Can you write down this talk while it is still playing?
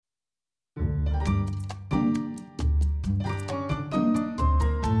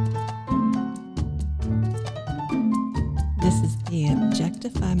the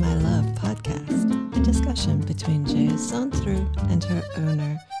Objectify My Love podcast, a discussion between Jaya Santru and her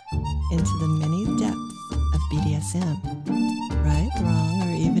owner into the many depths of BDSM. Right, wrong,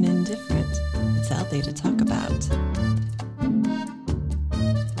 or even indifferent, it's healthy to talk about.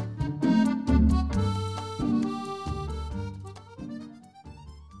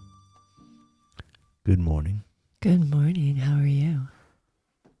 Good morning. Good morning. How are you?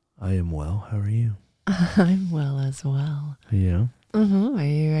 I am well. How are you? I'm well as well. Yeah. Are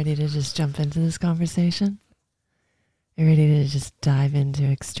you ready to just jump into this conversation? You ready to just dive into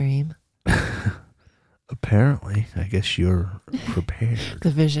extreme? Apparently, I guess you're prepared.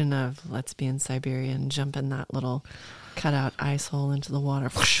 The vision of let's be in Siberia and jump in that little cutout ice hole into the water.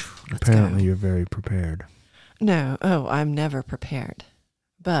 Apparently, you're very prepared. No. Oh, I'm never prepared.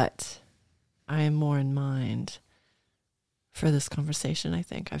 But I am more in mind for this conversation, I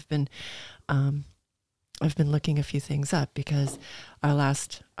think. I've been looking a few things up because our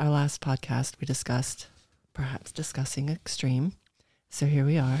last podcast we discussed perhaps discussing extreme. So here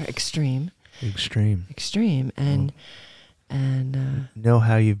we are, extreme. And know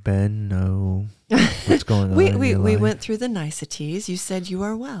how you've been, know what's going on. we went through the niceties. You said you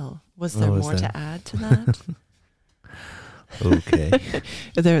are well. Was there more to add to that? Okay.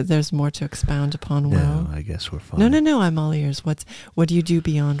 There's more to expound upon. Well, no, I guess we're fine. No, I'm all ears. What do you do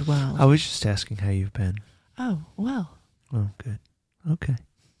beyond well? I was just asking how you've been. Oh, well. Oh, good. Okay.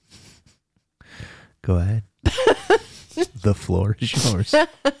 Go ahead. The floor is yours.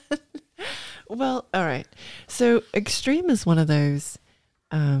 Well, all right. So extreme is one of those,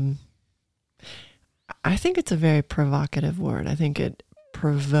 I think it's a very provocative word. I think it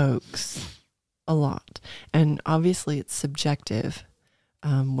provokes a lot. And obviously it's subjective.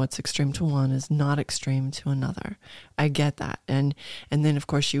 What's extreme to one is not extreme to another. I get that. And then, of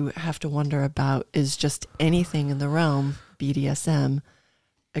course, you have to wonder about, is just anything in the realm, BDSM,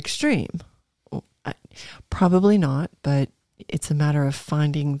 extreme? Probably not, but it's a matter of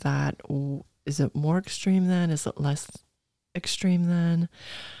finding that. Is it more extreme than? Is it less extreme than?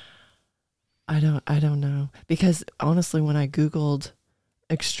 I don't know. Because honestly, when I Googled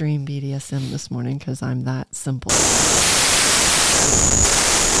extreme BDSM this morning, because I'm that simple,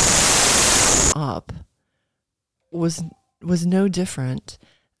 up was no different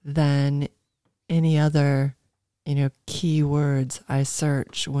than any other, keywords I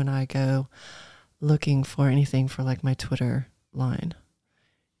search when I go looking for anything for like my Twitter line.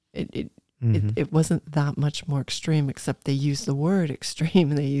 It wasn't that much more extreme, except they used the word extreme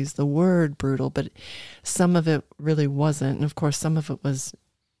and they used the word brutal, but some of it really wasn't. And of course, some of it was,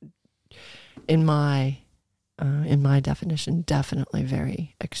 in my definition, definitely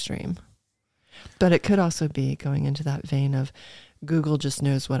very extreme. But it could also be going into that vein of Google just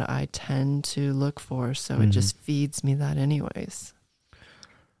knows what I tend to look for, so it just feeds me that anyways.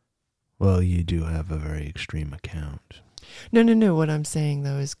 Well, you do have a very extreme account. No. What I'm saying,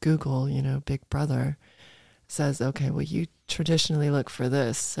 though, is Google, Big Brother, says, okay, well, you traditionally look for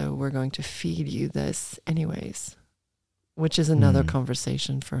this, so we're going to feed you this anyways, which is another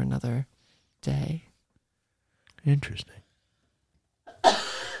conversation for another day. Interesting.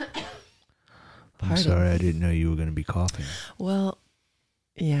 I'm Pardon. sorry, I didn't know you were going to be coughing. Well,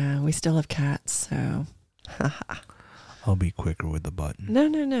 yeah, we still have cats, so... I'll be quicker with the button.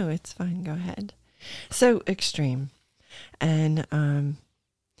 No, it's fine. Go ahead. So, extreme. And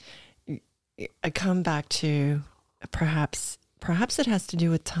I come back to perhaps it has to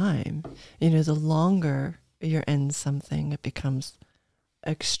do with time. The longer you're in something, it becomes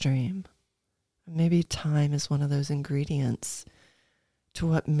extreme. Maybe time is one of those ingredients to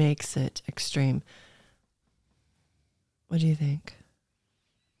what makes it extreme. What do you think?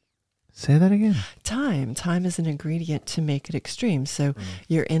 Say that again. Time is an ingredient to make it extreme. So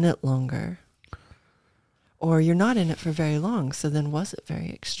you're in it longer. Or you're not in it for very long. So then was it very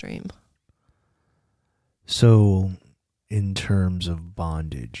extreme? So in terms of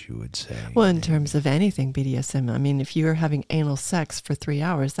bondage, you would say? Well, in terms of anything BDSM, I mean, if you're having anal sex for 3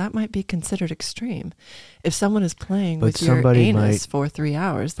 hours, that might be considered extreme. If someone is playing with your anus for 3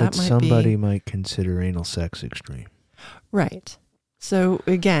 hours, that might be... But somebody might consider anal sex extreme. Right. So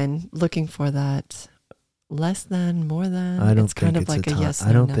again, looking for that less than, more than, I don't it's kind of like a yes, no,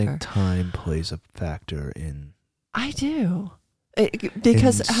 I don't never. think time plays a factor in... I do.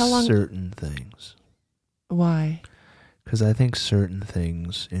 Because how long... certain things. Why? Because I think certain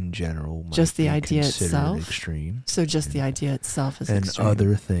things in general might just the be idea itself extreme. So just the idea itself is extreme. And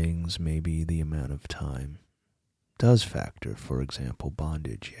other things, maybe the amount of time does factor. For example,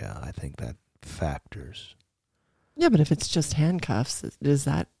 bondage. Yeah, I think that factors. Yeah, but if it's just handcuffs, does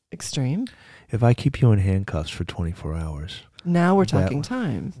that extreme. If I keep you in handcuffs for 24 hours, Now we're talking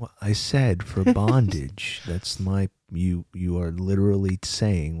time. well, I said for bondage, that's you are literally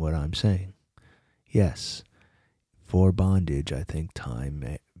saying what I'm saying. Yes, for bondage, I think time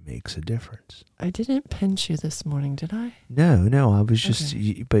makes a difference. I didn't pinch you this morning, did I? No, I was just,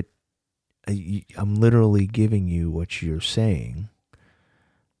 Okay. but I'm literally giving you what you're saying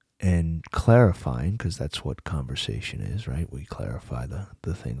and clarifying, because that's what conversation is, right? We clarify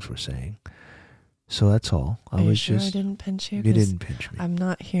the things we're saying. So that's all. Are you sure I didn't pinch you? You 'Cause didn't pinch me. I'm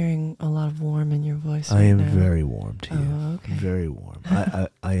not hearing a lot of warm in your voice I right am now. very warm to you. Oh, okay. Very warm.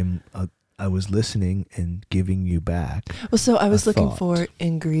 I was listening and giving you back. Well, so I was looking thought. for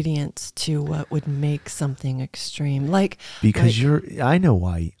ingredients to what would make something extreme. Like, Because I know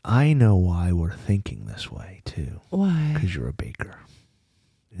why we're thinking this way too. why? Because you're a baker.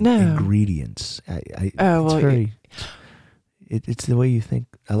 No. Ingredients. It's the way you think.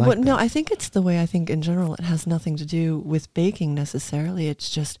 I like No, that. I think it's the way I think in general. It has nothing to do with baking necessarily. It's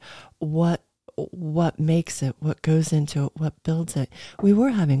just what makes it, what goes into it, what builds it. We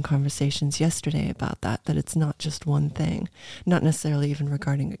were having conversations yesterday about that it's not just one thing, not necessarily even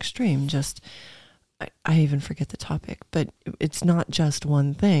regarding extreme, just, I even forget the topic, but it's not just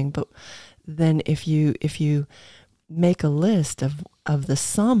one thing. But then if you make a list of the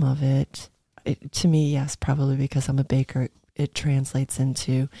sum of it, to me, yes, probably because I'm a baker, it translates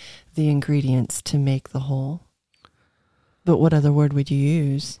into the ingredients to make the whole. But what other word would you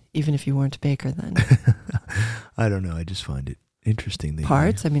use, even if you weren't a baker then? I don't know. I just find it interesting. That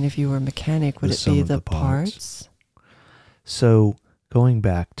Parts? I mean, if you were a mechanic, would The it sum be of the the parts. parts? So going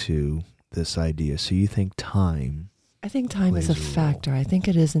back to this idea, so you think time? I think time is a Plays a role. factor. I think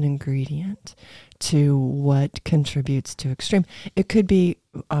it is an ingredient to what contributes to extreme. It could be,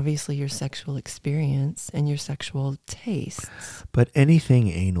 obviously, your sexual experience and your sexual tastes. But anything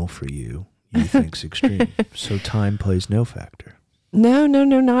anal for you think's extreme. So time plays no factor. No,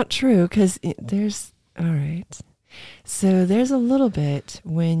 not true, because there's, all right. So there's a little bit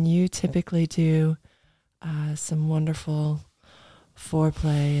when you typically do some wonderful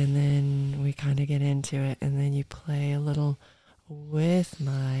foreplay, and then we kind of get into it, and then you play a little with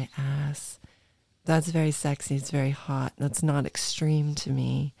my ass. That's very sexy. It's very hot. That's not extreme to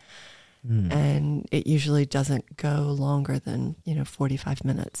me. And it usually doesn't go longer than 45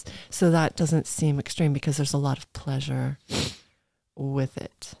 minutes. So that doesn't seem extreme because there's a lot of pleasure with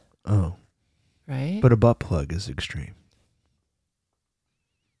it. Oh, right? But a butt plug is extreme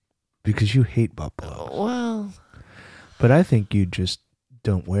because you hate butt plugs. Well, but I think you just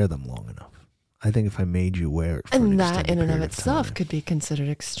don't wear them long enough. I think if I made you wear it for an and extended that in and of period itself time, could be considered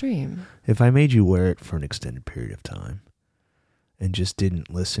extreme. if I made you wear it for an extended period of time and just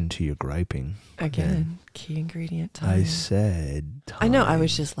didn't listen to your griping. Again, key ingredient time. I said time. I know, I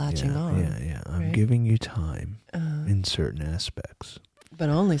was just latching on. Yeah. I'm right? giving you time in certain aspects. But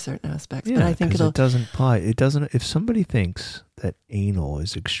only certain aspects. Yeah, but I think it doesn't apply. It doesn't. If somebody thinks that anal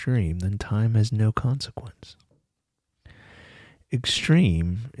is extreme, then time has no consequence.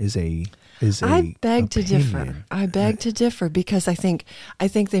 Extreme is a. I beg to differ. opinion. I beg to differ because I think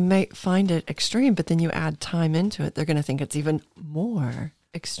they might find it extreme, but then you add time into it, they're going to think it's even more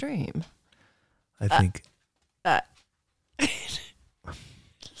extreme. I think.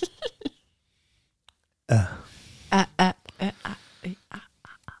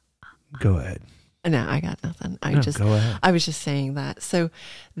 Go ahead. No, I got nothing. Go ahead. I was just saying that. So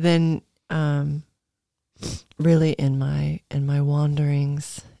then, really in my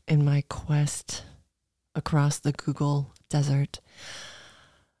wanderings, in my quest across the Google desert,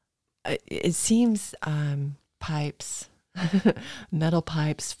 it seems pipes, metal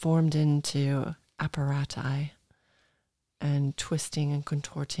pipes formed into apparati and twisting and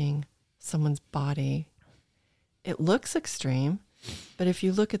contorting someone's body. It looks extreme, but if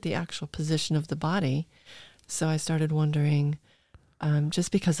you look at the actual position of the body, so I started wondering,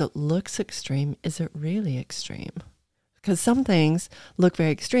 just because it looks extreme, is it really extreme? Because some things look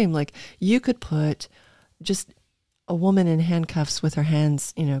very extreme. Like you could put just a woman in handcuffs with her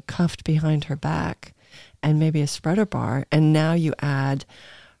hands, cuffed behind her back and maybe a spreader bar. And now you add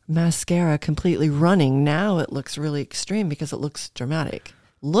mascara completely running. Now it looks really extreme because it looks dramatic.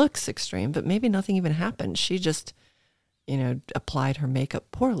 Looks extreme, but maybe nothing even happened. She just, applied her makeup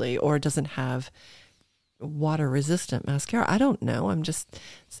poorly or doesn't have water resistant mascara. I don't know. I'm just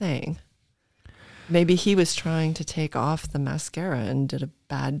saying. Maybe he was trying to take off the mascara and did a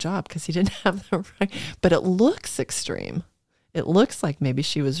bad job because he didn't have the right. But it looks extreme. It looks like maybe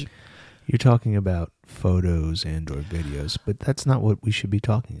she was. You're talking about photos and or videos, but that's not what we should be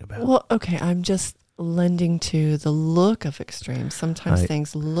talking about. Well, okay. I'm just lending to the look of extreme. Sometimes I-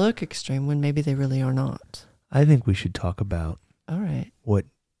 things look extreme when maybe they really are not. I think we should talk about All right. what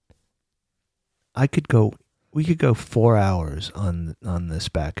we could go 4 hours on this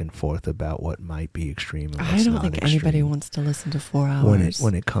back and forth about what might be extreme and what's I don't not think extreme anybody wants to listen to 4 hours.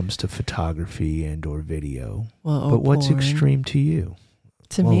 when it comes to photography and or video. well, But what's porn. extreme to you?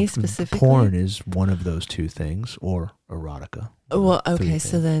 To Well, me specifically? porn is one of those two things, or erotica. Well, Three okay,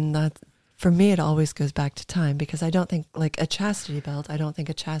 so things. then that, for me, it always goes back to time, because I don't think, like a chastity belt, I don't think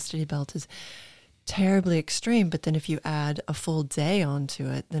a chastity belt is terribly extreme, but then if you add a full day onto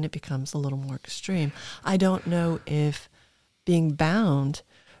it, then it becomes a little more extreme. I don't know if being bound,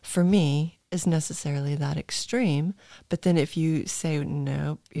 for me, is necessarily that extreme, but then if you say,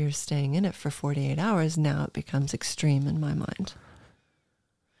 no, you're staying in it for 48 hours, now it becomes extreme in my mind.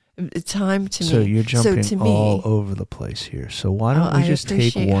 Time to me. So you're jumping to all me, over the place here. So why don't we I just take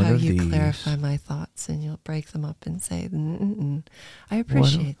appreciate one how of you these? clarify my thoughts and you'll break them up and say, mm-mm. I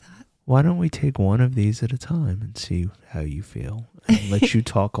appreciate that. Why don't we take one of these at a time and see how you feel? And let you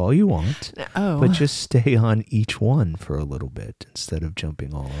talk all you want, Oh, but just stay on each one for a little bit instead of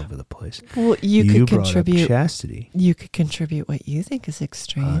jumping all over the place. well, you could brought contribute. up chastity. You could contribute what you think is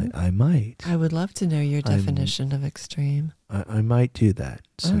extreme. I might. I would love to know your I'm- definition of extreme. I might do that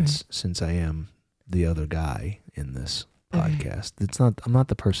All right. since I am the other guy in this Okay. podcast. I'm not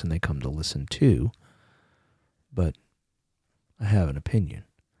the person they come to listen to, but I have an opinion.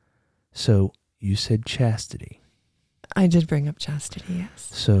 So you said chastity. I did bring up chastity, yes.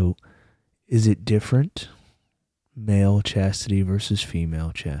 So is it different? Male chastity versus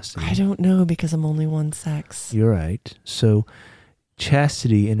female chastity? I don't know because I'm only one sex. You're right. So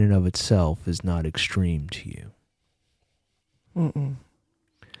chastity in and of itself is not extreme to you. Mm-mm.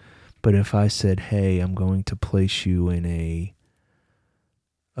 But if I said, hey, I'm going to place you in a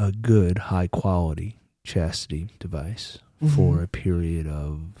good, high quality chastity device for a period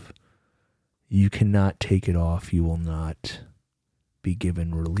of, you cannot take it off, you will not be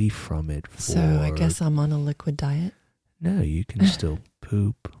given relief from it. So I guess I'm on a liquid diet. No, you can still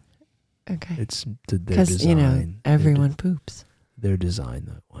poop. Okay. It's their Because, design. everyone poops. They're designed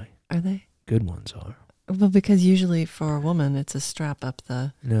that way. Are they? Good ones are. Well, because usually for a woman, it's a strap up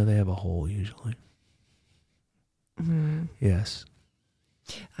the... No, they have a hole usually. Mm, Yes.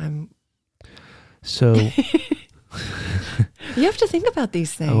 I'm... So, You have to think about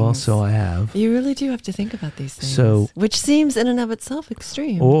these things. well, so I have. You really do have to think about these things. So- which seems in and of itself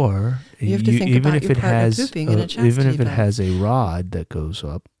extreme. Or You have to think even about if your it partner has pooping in a even chastity if it belt. has a rod that goes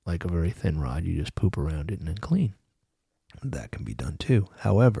up, like a very thin rod, you just poop around it and then clean. That can be done too.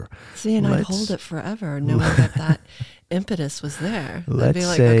 However, See, and I'd let's- hold it forever, knowing that impetus was there. I'd let's be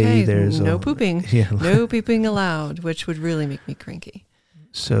like, say okay, there's no a- pooping. yeah. No pooping allowed, which would really make me cranky.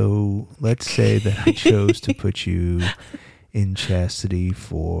 So let's say that I chose to put you in chastity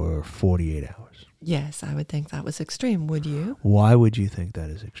for 48 hours. Yes, I would think that was extreme. Would you? Why would you think that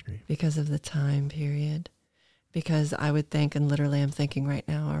is extreme? Because of the time period. Because I would think, and literally I'm thinking right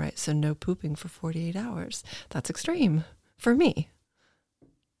now, all right, so no pooping for 48 hours. That's extreme for me.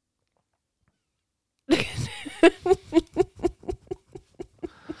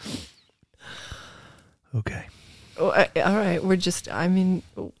 Okay. All right, we're just, I mean,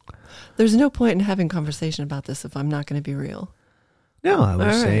 there's no point in having conversation about this if I'm not going to be real. No, I was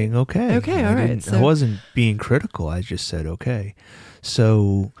All right. saying okay. Okay, all right, I wasn't being critical. I just said okay.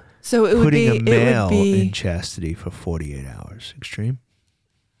 So So it would putting be, a male it would be, in chastity for 48 hours, extreme?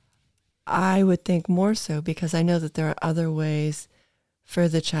 I would think more so, because I know that there are other ways for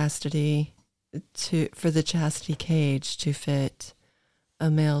the chastity cage to fit a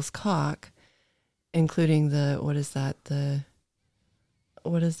male's cock, including what is that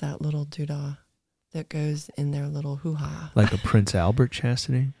little doodah that goes in their little hoo-ha? Like a Prince Albert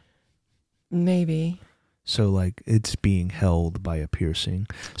chastity? Maybe. So like it's being held by a piercing.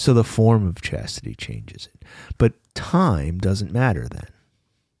 So the form of chastity changes it. But time doesn't matter then.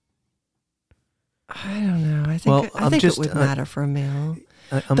 I don't know. I think Well, I I'm think just, it would matter for a male.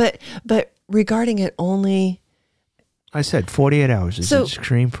 I'm- But regarding it only, I said 48 hours is So-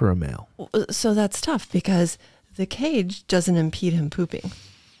 extreme for a male. so that's tough because the cage doesn't impede him pooping.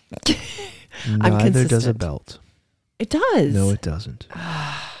 I'm Neither does a consistent. belt. It does. No, it doesn't.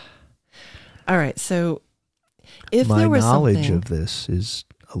 All right. So if My there was knowledge something, of this is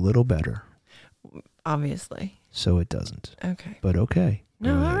a little better, obviously. so it doesn't. Okay. But okay.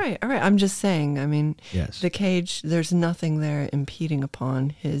 No, Go all ahead. right. All right. I'm just saying, I mean, Yes. the cage, there's nothing there impeding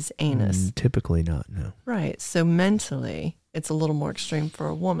upon his anus. Typically not, no. Right. So mentally, it's a little more extreme for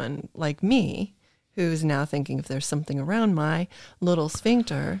a woman like me, who's now thinking if there's something around my little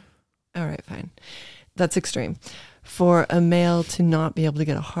sphincter, All right, fine. That's extreme. For a male to not be able to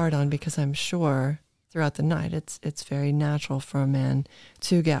get a hard on, because I'm sure throughout the night, it's very natural for a man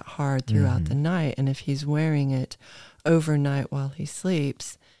to get hard throughout the night. And if he's wearing it overnight while he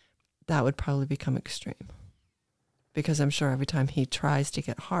sleeps, that would probably become extreme. Because I'm sure every time he tries to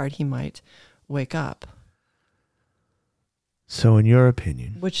get hard, he might wake up. So in your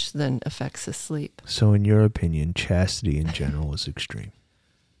opinion... Which then affects his sleep. So in your opinion, chastity in general is extreme?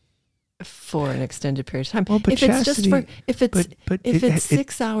 For an extended period of time. Well, but if chastity, it's just if it's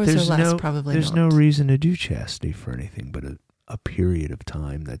 6 hours or less, probably there's not. no reason to do chastity for anything but a period of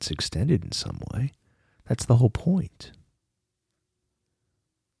time that's extended in some way. That's the whole point.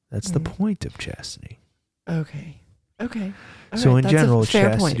 That's the point of chastity. Okay. All so right. in general, That's a fair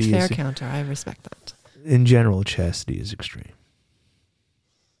chastity point. Fair is counter. I respect that. In general, chastity is extreme.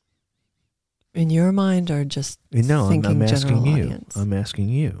 In your mind, or just No, thinking I'm asking general you. Audience? I'm asking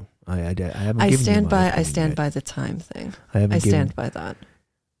you. I haven't I given stand you my by. I opinion stand yet. by the time thing. I stand by that.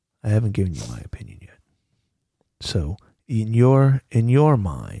 I haven't given you my opinion yet. So in your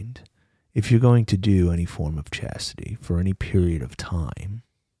mind, if you're going to do any form of chastity for any period of time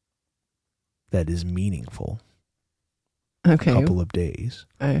that is meaningful, Okay. a couple of days,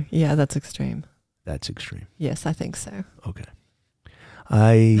 Yeah, that's extreme. that's extreme. Yes, I think so. Okay.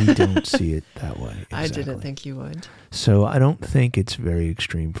 I don't see it that way. Exactly. I didn't think you would. So I don't think it's very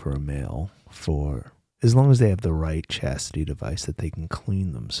extreme for a male, for as long as they have the right chastity device that they can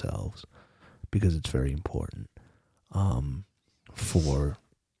clean themselves, because it's very important, for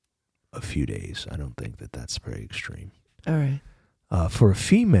a few days. I don't think that that's very extreme. All right. For a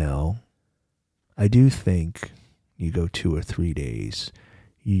female, I do think you go 2 or 3 days,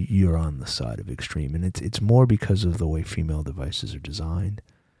 you're on the side of extreme. And it's more because of the way female devices are designed.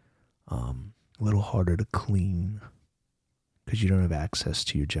 A little harder to clean because you don't have access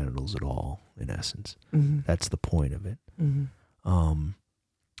to your genitals at all, in essence. Mm-hmm. That's the point of it. Mm-hmm.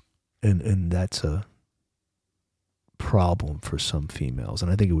 And that's a problem for some females,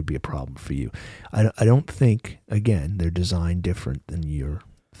 and I think it would be a problem for you. I don't think, again, they're designed different than you're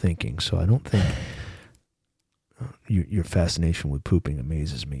thinking, so I don't think your fascination with pooping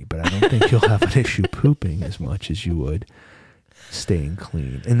amazes me, but I don't think you'll have an issue pooping as much as you would staying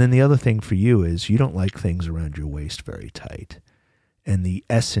clean. And then the other thing for you is you don't like things around your waist very tight, and the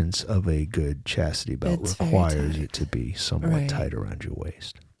essence of a good chastity belt requires it to be somewhat tight around your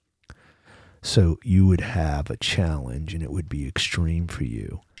waist. So you would have a challenge, and it would be extreme for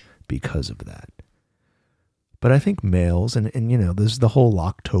you because of that. But I think males, and you know, there's the whole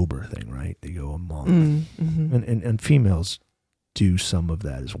October thing, right? They go a month. Mm-hmm. And females do some of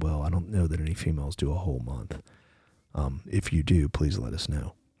that as well. I don't know that any females do a whole month. If you do, please let us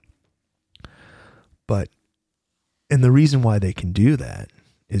know. And the reason why they can do that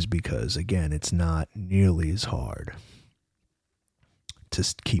is because, again, it's not nearly as hard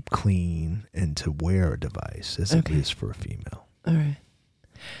to keep clean and to wear a device as it is for a female. All right.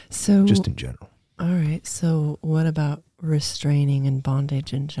 So just in general. All right. So what about restraining and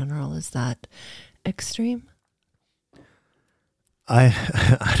bondage in general? Is that extreme?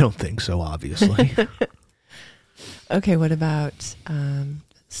 I don't think so, obviously. Okay. What about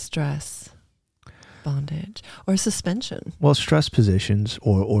stress, bondage, or suspension? Well, stress positions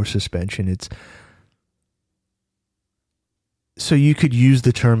or suspension, it's... So you could use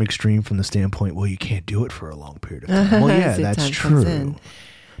the term extreme from the standpoint, well, you can't do it for a long period of time. Well, yeah, that's true.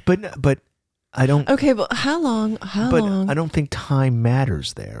 But I don't... Okay, but how long? I don't think time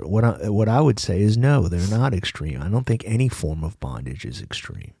matters there. What I would say is no, they're not extreme. I don't think any form of bondage is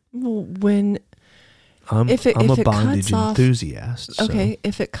extreme. Well, when... I'm a bondage enthusiast. Okay,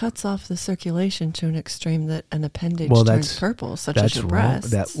 if it cuts off the circulation to an extreme that an appendage turns purple, such as your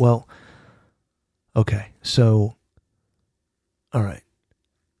breasts. Okay, so... All right.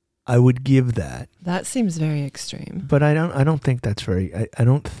 I would give that. That seems very extreme. But I don't think that's very... I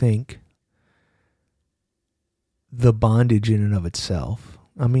don't think the bondage in and of itself...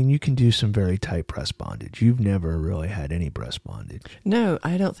 I mean, you can do some very tight breast bondage. You've never really had any breast bondage. No,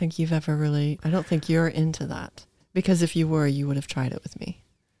 I don't think you've ever really... I don't think you're into that. Because if you were, you would have tried it with me.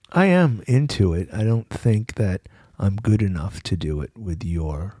 I am into it. I don't think that I'm good enough to do it with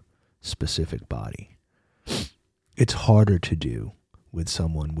your specific body. It's harder to do with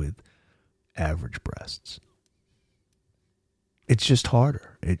someone with average breasts. It's just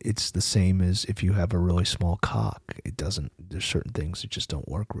harder. It's the same as if you have a really small cock. There's certain things that just don't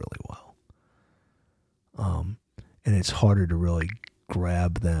work really well. And it's harder to really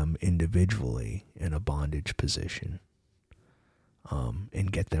grab them individually in a bondage position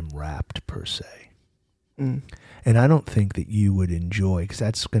and get them wrapped per se. Mm. And I don't think that you would enjoy, because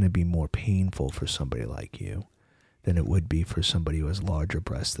that's going to be more painful for somebody like you than it would be for somebody who has larger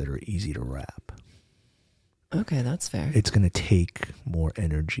breasts that are easy to wrap. Okay, that's fair. It's going to take more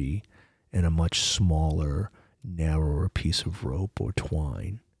energy and a much smaller, narrower piece of rope or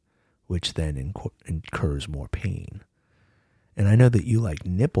twine, which then incurs more pain. And I know that you like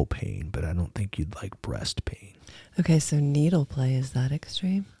nipple pain, but I don't think you'd like breast pain. Okay, so needle play, is that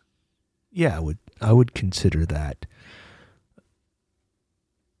extreme? Yeah, I would consider that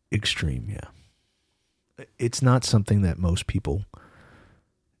extreme, yeah. It's not something that most people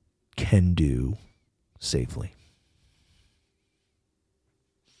can do safely.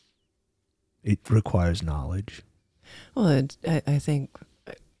 It requires knowledge. Well, I think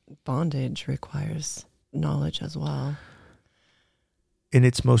bondage requires knowledge as well. In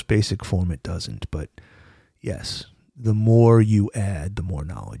its most basic form, it doesn't. But yes, the more you add, the more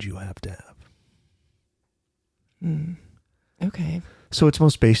knowledge you have to have. Okay. So its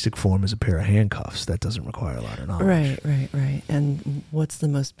most basic form is a pair of handcuffs. That doesn't require a lot of knowledge. Right. And what's the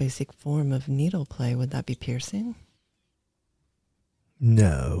most basic form of needle play? Would that be piercing?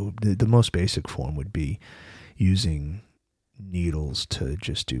 No, the most basic form would be using needles to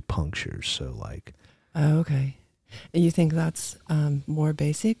just do punctures. So like... Oh, okay. You think that's more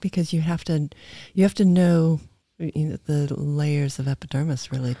basic because you have to know the layers of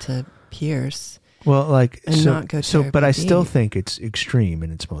epidermis really to pierce. Well, like and not go but I still deep. think it's extreme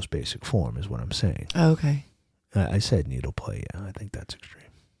in its most basic form, is what I'm saying. Oh, okay. I said needle play. Yeah, I think that's extreme.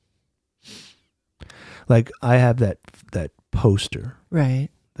 Like I have that poster, right,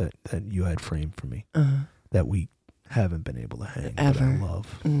 that you had framed for me, that we haven't been able to hang, ever. but I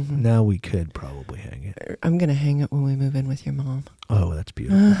love. Mm-hmm. Now we could probably hang it. I'm gonna hang it when we move in with your mom. Oh, that's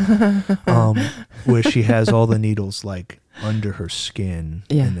beautiful. Where she has all the needles like under her skin,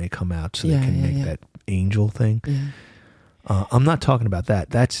 and they come out so they can make that angel thing. Yeah. I'm not talking about that.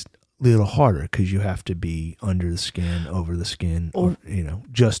 That's a little harder because you have to be under the skin, over the skin, or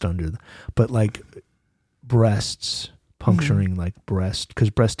just under. But like breasts, puncturing like breast, because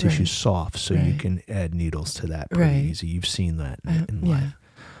breast tissue is soft, so you can add needles to that pretty easy. You've seen that in life.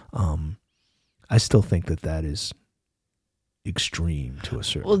 I still think that is extreme to a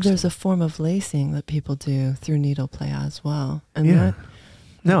certain extent. There's a form of lacing that people do through needle play as well. And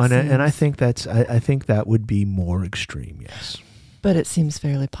and I think I think that would be more extreme, yes. But it seems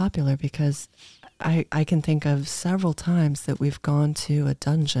fairly popular because I can think of several times that we've gone to a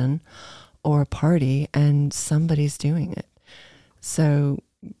dungeon or a party and somebody's doing it. So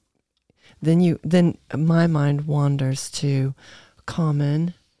then my mind wanders to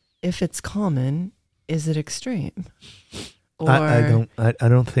common. If it's common, is it extreme? Or I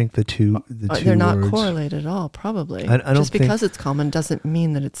don't think the two they're not words, correlated at all. Probably I don't just think, because it's common doesn't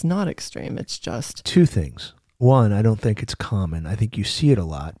mean that it's not extreme. It's just two things. One, I don't think it's common. I think you see it a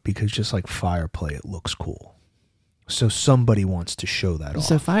lot because just like fire play, it looks cool. So somebody wants to show that off.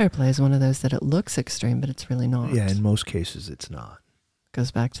 So fire play is one of those that it looks extreme, but it's really not. Yeah, in most cases, it's not.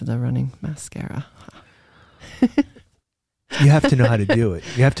 Goes back to the running mascara. You have to know how to do it.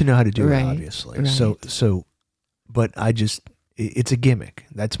 You have to know how to do it, obviously. Right. So, but it's a gimmick.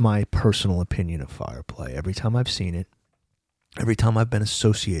 That's my personal opinion of fire play. Every time I've seen it, every time I've been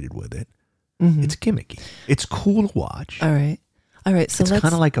associated with it, it's gimmicky. It's cool to watch. All right. So it's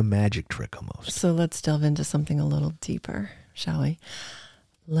kind of like a magic trick almost. So let's delve into something a little deeper, shall we?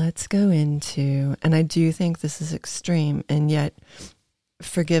 Let's go into, and I do think this is extreme, and yet,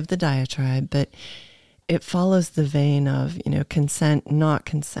 forgive the diatribe, but it follows the vein of, consent, not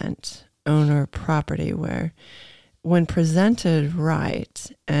consent, owner property, where when presented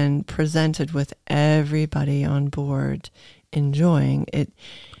right and presented with everybody on board enjoying it,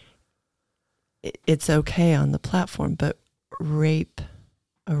 it's okay on the platform, but a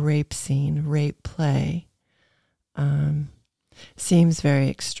rape scene, rape play, seems very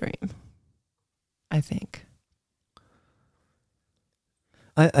extreme, I think.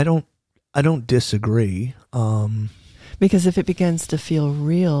 I don't disagree. Because if it begins to feel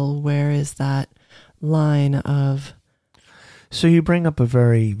real, where is that line of... So you bring up a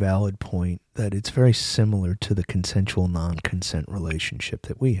very valid point that it's very similar to the consensual non-consent relationship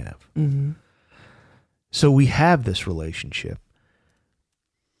that we have. Mm-hmm. So we have this relationship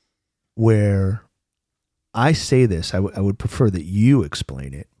where I say this, I would prefer that you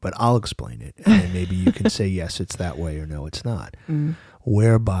explain it, but I'll explain it. And then maybe you can say, yes, it's that way, or no, it's not. Mm.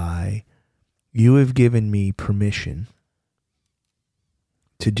 Whereby you have given me permission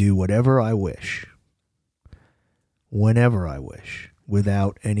to do whatever I wish, whenever I wish,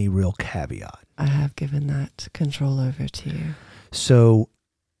 without any real caveat. I have given that control over to you. So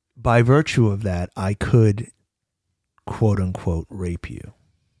by virtue of that, I could, quote unquote, rape you.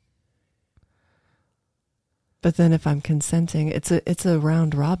 But then if I'm consenting, it's a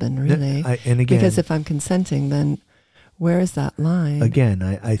round robin, really. And again, because if I'm consenting, then where is that line? Again,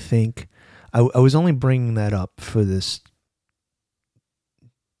 I think I was only bringing that up for this,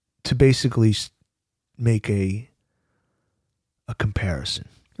 to basically make a comparison.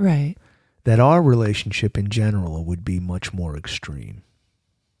 Right. That our relationship in general would be much more extreme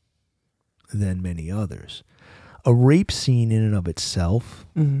than many others. A rape scene in and of itself,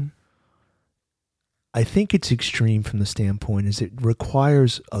 Mm-hmm. I think it's extreme from the standpoint is it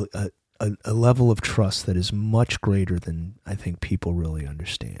requires a level of trust that is much greater than I think people really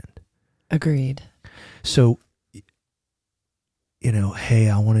understand. Agreed. So, hey,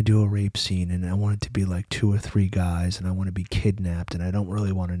 I want to do a rape scene and I want it to be like 2 or 3 guys and I want to be kidnapped and I don't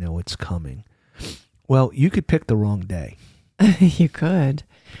really want to know what's coming. Well, you could pick the wrong day. You could.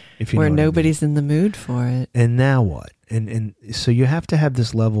 If you where know what I mean. nobody's in the mood for it. And now what? And so you have to have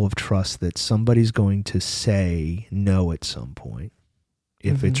this level of trust that somebody's going to say no at some point,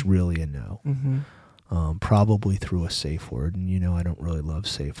 if Mm-hmm. it's really a no. Mm-hmm. Probably through a safe word. And I don't really love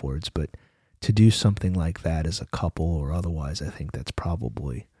safe words, but to do something like that as a couple or otherwise, I think that's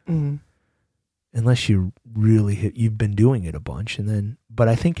probably, unless you really you've been doing it a bunch, but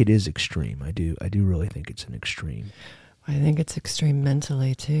I think it is extreme. I do really think it's an extreme. I think it's extreme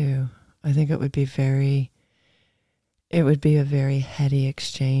mentally too. I think it would be a very heady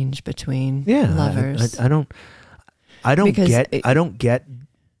exchange between lovers. I don't get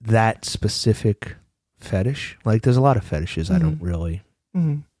that specific fetish. Like there's a lot of fetishes I don't really.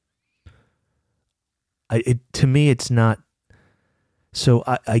 Mm-hmm. To me, it's not. So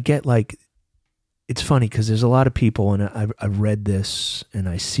I get like, it's funny because there's a lot of people, and I've read this and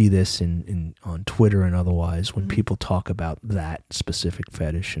I see this on Twitter and otherwise when people talk about that specific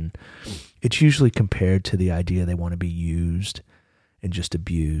fetish, and it's usually compared to the idea they want to be used and just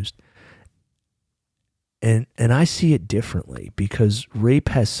abused. And I see it differently because rape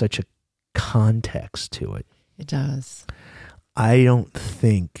has such a context to it. It does. I don't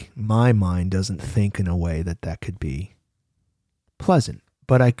think, my mind doesn't think in a way that could be pleasant.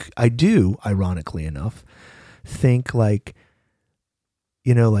 But I do, ironically enough, think like,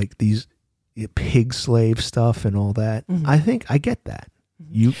 like these pig slave stuff and all that. Mm-hmm. I think I get that.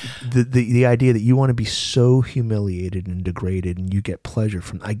 The idea that you want to be so humiliated and degraded and you get pleasure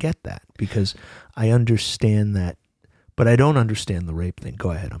from, I get that because I understand that, but I don't understand the rape thing.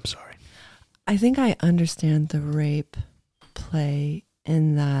 Go ahead. I'm sorry. I think I understand the rape play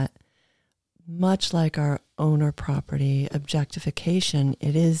in that, much like our owner property objectification,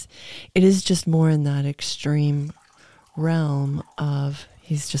 it is just more in that extreme realm of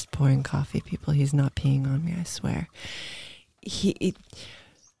he's just pouring coffee, people. He's not peeing on me, I swear.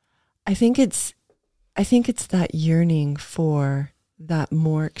 I think it's that yearning for that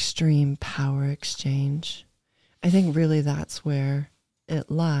more extreme power exchange. I think really that's where it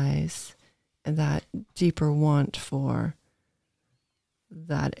lies, and that deeper want for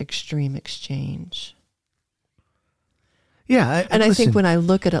that extreme exchange. Yeah. I think when I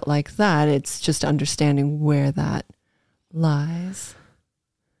look at it like that, it's just understanding where that lies.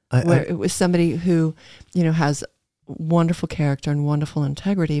 Where it was somebody who, has wonderful character and wonderful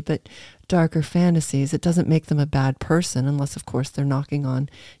integrity, but darker fantasies. It doesn't make them a bad person unless, of course, they're knocking on,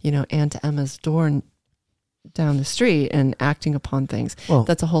 Aunt Emma's door down the street and acting upon things. Well,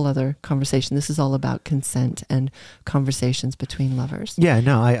 that's a whole other conversation. This is all about consent and conversations between lovers. Yeah,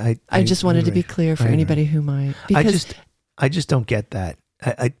 no, I just wanted to be clear for anybody who might, because I just don't get that.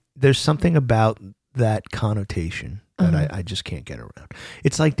 There's something about that connotation that I just can't get around.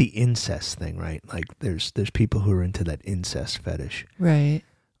 It's like the incest thing, right? Like there's people who are into that incest fetish. Right.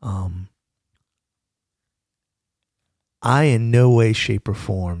 I in no way, shape, or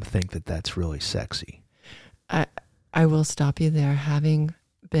form think that that's really sexy. I will stop you there. Having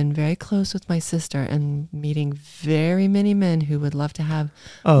been very close with my sister and meeting very many men who would love to have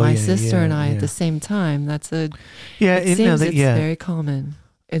my sister and I at the same time, it's very common.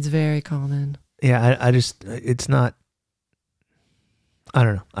 It's very common. Yeah, I just, it's not, I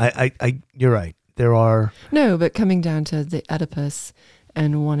don't know. You're right. There are. No, but coming down to the Oedipus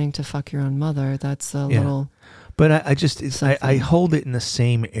and wanting to fuck your own mother, that's a little. But I hold it in the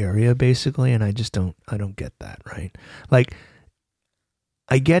same area basically, and I don't get that, right? Like,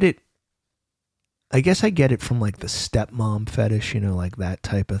 I get it. I guess I get it from like the stepmom fetish, like that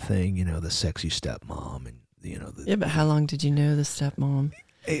type of thing, the sexy stepmom, and yeah, but how long did you know the stepmom?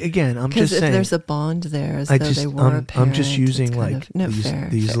 Again, I'm just saying. Because if there's a bond there, they were a parent, I'm just using like fair,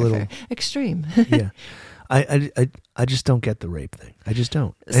 these little extreme. yeah. I just don't get the rape thing. I just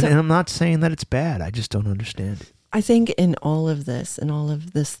don't. And I'm not saying that it's bad. I just don't understand it. I think in all of this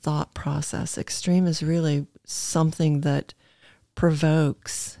thought process, extreme is really something that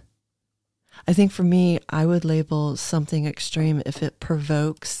provokes. I think for me, I would label something extreme if it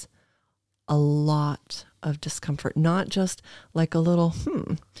provokes a lot of discomfort, not just like a little,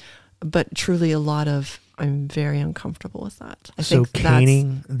 but truly a lot of, I'm very uncomfortable with that. I So think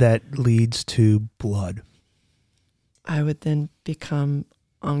caning that leads to blood. I would then become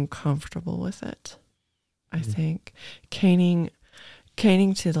uncomfortable with it. I think caning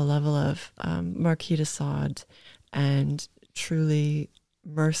to the level of Marquis de Sade and truly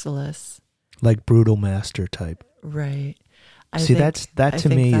merciless, Like brutal master type. right? That to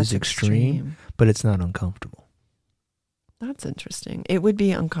me is extreme, but it's not uncomfortable. That's interesting. It would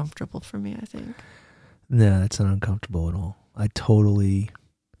be uncomfortable for me, I think. No, that's not uncomfortable at all. I totally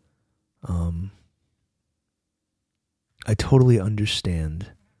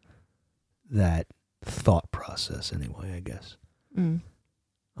understand that thought process anyway, I guess. Mm.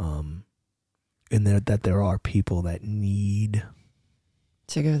 And that there are people that need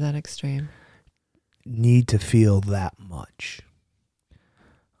To go that extreme. Need to feel that much.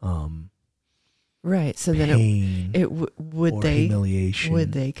 Right. So then would they humiliation?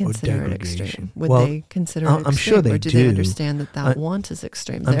 Would they consider it degradation. extreme? Would Well, they consider it extreme? I'm sure they or do. do. They understand that want is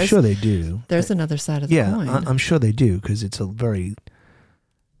extreme? I'm sure they do. There's another side of the coin. Yeah, I'm sure they do because it's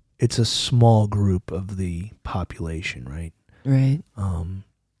a small group of the population, right? Right.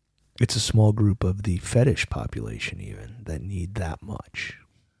 It's a small group of the fetish population even that need that much.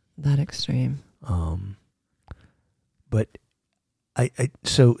 That extreme. But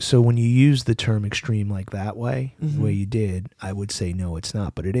so when you use the term extreme like that way, the way you did, I would say no, it's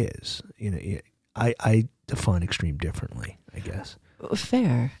not, but it is. I define extreme differently, I guess.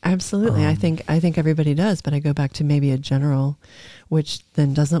 Fair, absolutely. I think everybody does, but I go back to maybe a general, which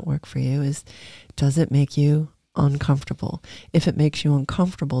then doesn't work for you. Does it make you uncomfortable? If it makes you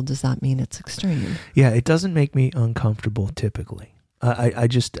uncomfortable, does that mean it's extreme? Yeah, it doesn't make me uncomfortable typically. I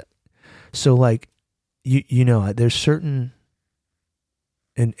just so like there's certain.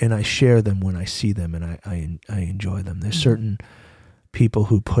 And I share them when I see them, and I enjoy them. There's certain people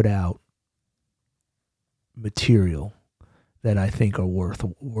who put out material that I think are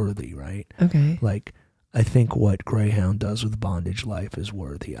worthy, right? Okay. Like, I think what Greyhound does with Bondage Life is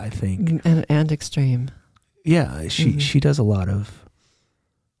worthy. I think and extreme. Yeah, she does a lot of.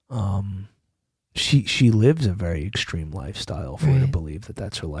 She lives a very extreme lifestyle for her to believe that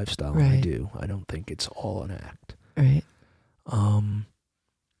that's her lifestyle. And I do. I don't think it's all an act. Right.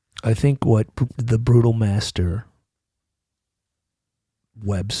 I think what the Brutal Master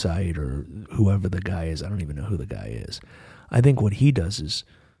website or whoever the guy is, I don't even know who the guy is. I think what he does is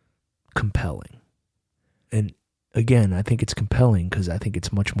compelling. And again, I think it's compelling because I think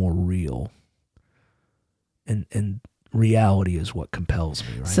it's much more real. And reality is what compels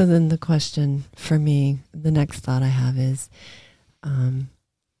me, right? So then the question for me, the next thought I have is,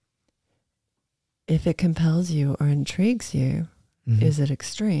 if it compels you or intrigues you, is it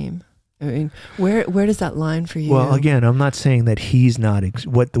extreme? I mean, where does that line for you? Well, again, I'm not saying that he's not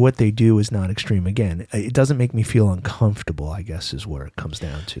what they do is not extreme. Again, it doesn't make me feel uncomfortable, I guess, is where it comes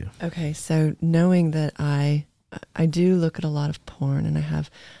down to. Okay, so knowing that I do look at a lot of porn, and I have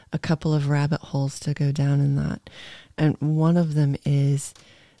a couple of rabbit holes to go down in that, and one of them is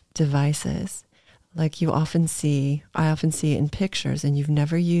devices. Like I often see it in pictures, and you've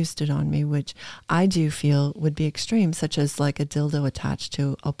never used it on me, which I do feel would be extreme, such as like a dildo attached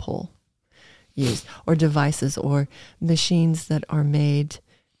to a pole used, or devices or machines that are made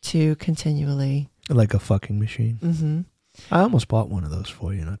to continually. Like a fucking machine. Mm-hmm. I almost bought one of those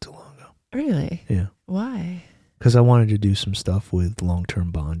for you not too long ago. Really? Yeah. Why? Because I wanted to do some stuff with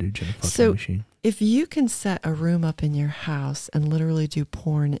long-term bondage and a fucking machine. If you can set a room up in your house and literally do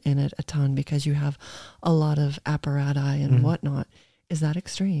porn in it a ton because you have a lot of apparatus and whatnot, is that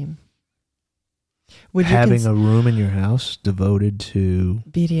extreme? Would having a room in your house devoted to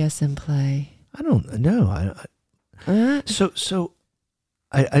BDSM play? I don't know. So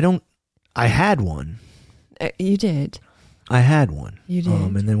I don't. I had one. You did. I had one. You did.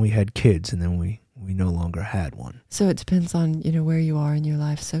 And then we had kids, and then we no longer had one. So it depends on where you are in your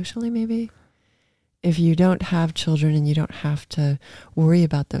life socially, maybe. If you don't have children and you don't have to worry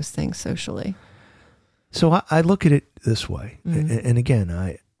about those things socially. So I look at it this way, and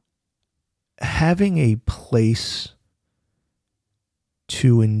again, having a place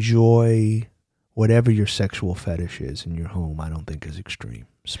to enjoy whatever your sexual fetish is in your home, I don't think is extreme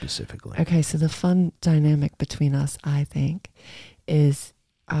specifically. Okay, so the fun dynamic between us, I think, is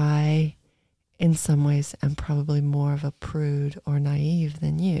I in some ways am probably more of a prude or naive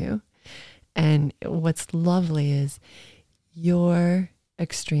than you. And what's lovely is your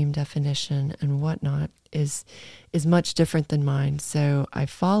extreme definition and whatnot is much different than mine. So I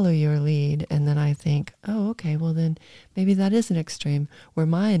follow your lead, and then I think, oh, okay, well then maybe that is an extreme, where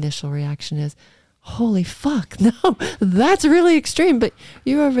my initial reaction is, holy fuck, no, that's really extreme. But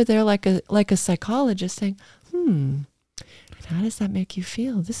you're over there like a psychologist saying, how does that make you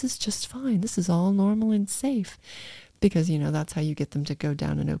feel? This is just fine. This is all normal and safe. Because, that's how you get them to go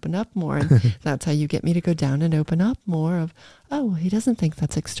down and open up more. And that's how you get me to go down and open up more of, oh, he doesn't think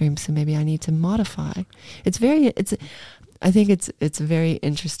that's extreme, so maybe I need to modify. I think it's a very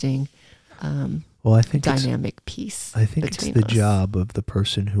interesting well, I think dynamic piece. I think it's the job of the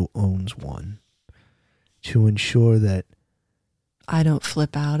person who owns one to ensure that I don't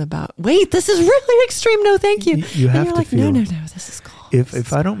flip out about, wait, this is really extreme. No, thank you. You have to feel, no, this is cool.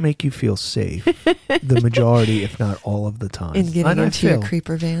 If I don't make you feel safe, the majority, if not all of the time, in getting into your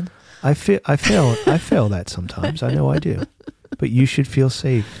creeper van, I fail that sometimes. I know I do, but you should feel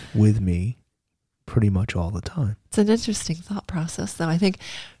safe with me pretty much all the time. It's an interesting thought process, though. I think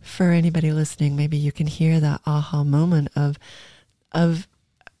for anybody listening, maybe you can hear that aha moment of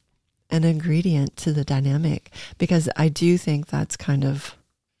an ingredient to the dynamic, because I do think that's kind of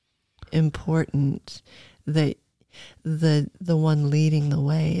important, that the one leading the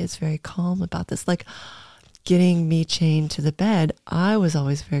way is very calm about this. Like getting me chained to the bed, I was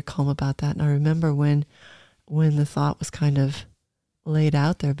always very calm about that. And I remember when the thought was kind of laid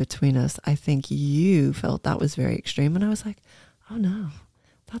out there between us, I think you felt that was very extreme. And I was like, oh no,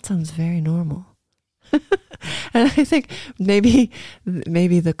 that sounds very normal. And I think maybe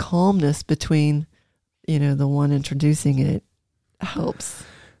the calmness between, the one introducing it helps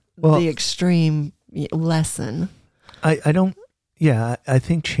the extreme lessen. I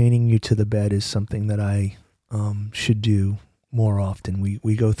think chaining you to the bed is something that I should do more often.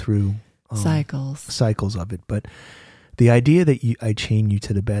 We go through cycles of it, but the idea that I chain you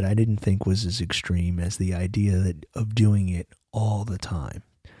to the bed, I didn't think was as extreme as the idea of doing it all the time.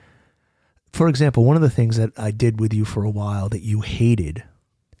 For example, one of the things that I did with you for a while that you hated,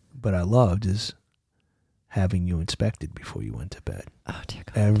 but I loved, is having you inspected before you went to bed. Oh, dear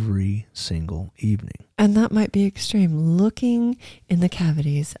God. Every single evening. And that might be extreme. Looking in the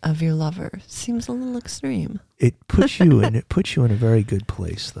cavities of your lover seems a little extreme. It puts you in a very good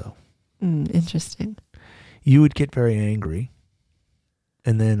place, though. Interesting. You would get very angry,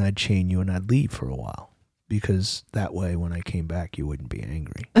 and then I'd chain you and I'd leave for a while. Because that way, when I came back, you wouldn't be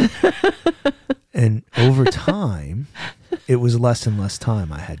angry. And over time, it was less and less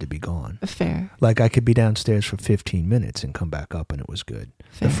time I had to be gone. Fair. Like I could be downstairs for 15 minutes and come back up and it was good.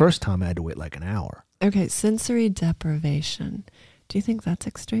 Fair. The first time I had to wait like an hour. Okay, sensory deprivation. Do you think that's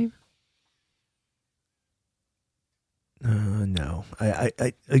extreme? No.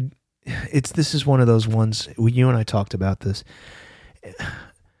 This is one of those ones, you and I talked about this.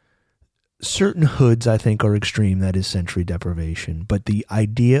 Certain hoods, I think, are extreme. That is sensory deprivation. But the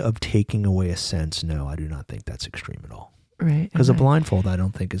idea of taking away a sense, no, I do not think that's extreme at all. Right. Because a blindfold, I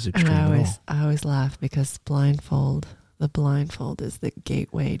don't think is extreme at all. I always laugh because the blindfold is the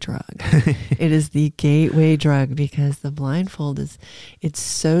gateway drug. It is the gateway drug because the blindfold it's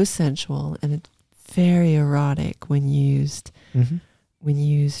so sensual and it's very erotic when used,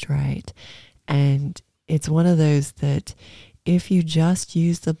 right. And it's one of those that if you just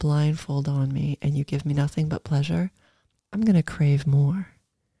use the blindfold on me and you give me nothing but pleasure, I'm going to crave more.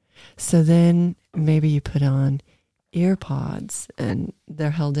 So then maybe you put on ear pods and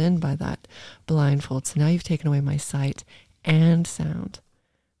they're held in by that blindfold. So now you've taken away my sight and sound.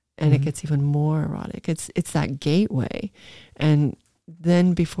 And it gets even more erotic. It's that gateway. And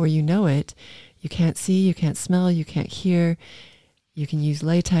then before you know it, you can't see, you can't smell, you can't hear. You can use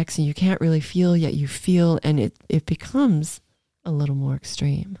latex and you can't really feel, yet you feel. And it becomes a little more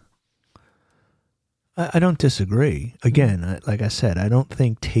extreme. I don't disagree. Again, like I said, I don't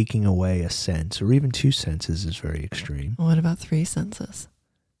think taking away a sense or even two senses is very extreme. What about 3 senses?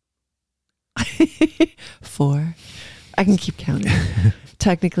 4. I can keep counting.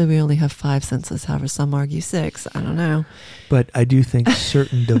 Technically, we only have 5 senses. However, some argue 6. I don't know. But I do think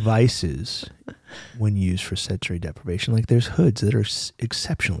certain devices, when used for sensory deprivation, like there's hoods that are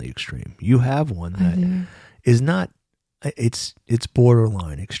exceptionally extreme. You have one that is not. It's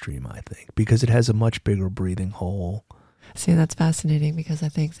borderline extreme, I think, because it has a much bigger breathing hole. See, that's fascinating because I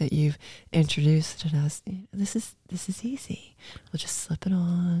think that you've introduced it as, this is easy. We'll just slip it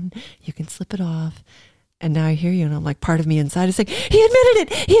on. You can slip it off. And now I hear you, and I'm like, part of me inside is like, he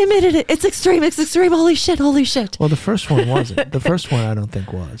admitted it. It's extreme. Holy shit. Well, the first one wasn't. The first one I don't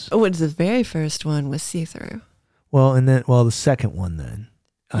think was. Oh, the very first one was see-through. Well, the second one then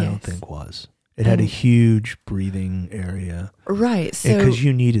I don't think was. It had a huge breathing area. Right. So because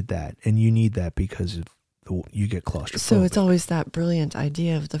you needed that, and you need that because of you get claustrophobic. So it's always that brilliant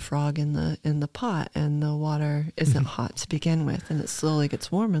idea of the frog in the pot, and the water isn't hot to begin with, and it slowly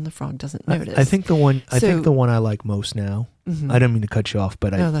gets warm, and the frog doesn't notice. I think the one I like most now. I don't mean to cut you off,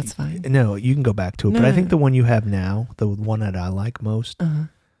 but no, that's fine. No, you can go back to it. But I think the one you have now, the one that I like most,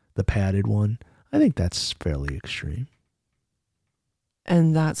 the padded one, I think that's fairly extreme.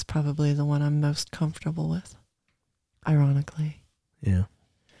 And that's probably the one I'm most comfortable with, ironically. Yeah.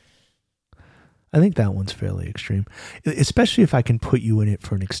 I think that one's fairly extreme, especially if I can put you in it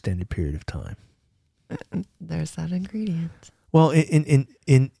for an extended period of time. There's that ingredient. Well, and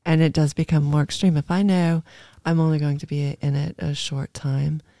it does become more extreme. If I know I'm only going to be in it a short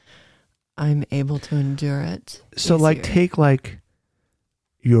time, I'm able to endure it. So, easier. take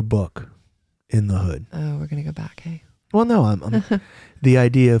your book, In the Hood. Oh, we're gonna go back, hey? Well, no, I'm the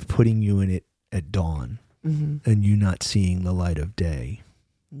idea of putting you in it at dawn and you not seeing the light of day.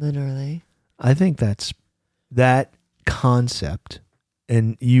 Literally. I think that concept,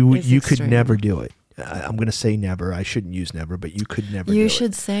 and you could never do it. I'm going to say never. I shouldn't use never, but you could never do it. You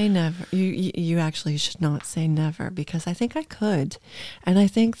should say never. You actually should not say never, because I think I could. And I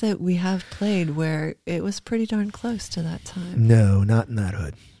think that we have played where it was pretty darn close to that time. No, not in that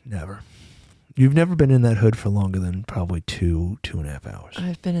hood. Never. You've never been in that hood for longer than probably 2.5 hours.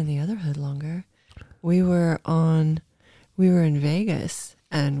 I've been in the other hood longer. We were in Vegas,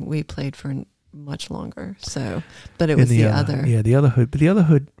 and we played for much longer. So, but it was the other. Yeah, the other hood. But the other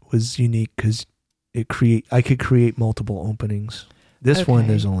hood was unique because I could create multiple openings. This one,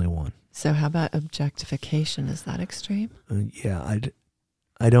 there's only one. So how about objectification? Is that extreme? Yeah,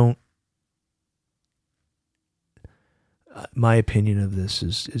 I don't. My opinion of this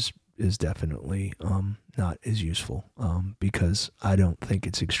is definitely not as useful because I don't think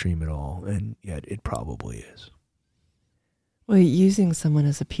it's extreme at all, and yet it probably is. Well, using someone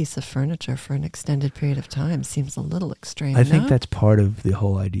as a piece of furniture for an extended period of time seems a little extreme. I think that's part of the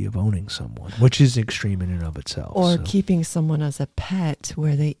whole idea of owning someone, which is extreme in and of itself. Or keeping someone as a pet,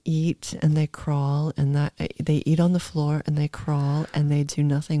 where they eat and they crawl, and that they eat on the floor and they crawl and they do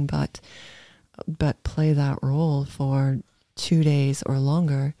nothing but play that role for 2 days or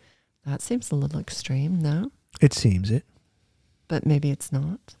longer. That seems a little extreme, no? It seems it. But maybe it's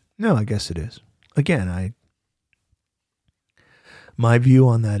not. No, I guess it is. Again, my view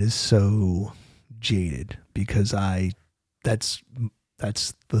on that is so jaded because that's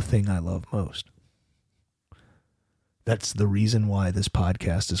the thing I love most. That's the reason why this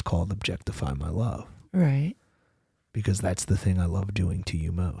podcast is called Objectify My Love. Right. Because that's the thing I love doing to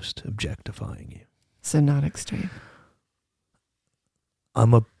you most, objectifying you. So not extreme.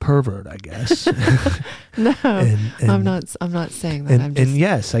 I'm a pervert, I guess. No, I'm not saying that. And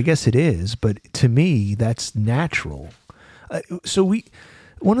yes, I guess it is, but to me, that's natural.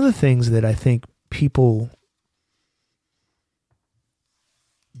 One of the things that I think people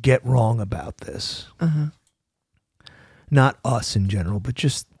get wrong about this, not us in general, but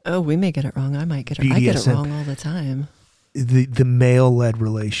just we may get it wrong. I might get it. BDSM, I get it wrong all the time. The male-led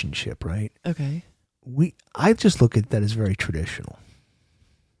relationship, right? Okay. I just look at that as very traditional.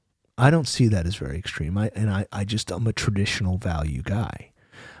 I don't see that as very extreme. I'm a traditional value guy.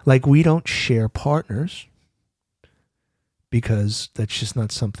 Like, we don't share partners because that's just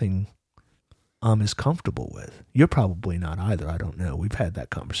not something I'm as comfortable with. You're probably not either. I don't know. We've had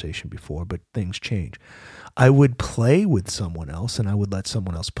that conversation before, but things change. I would play with someone else and I would let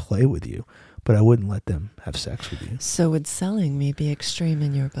someone else play with you, but I wouldn't let them have sex with you. So would selling me be extreme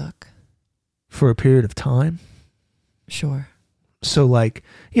in your book? For a period of time? Sure. So like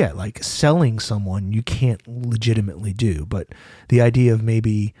selling someone you can't legitimately do, but the idea of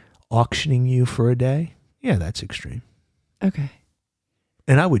maybe auctioning you for a day, yeah, that's extreme. Okay.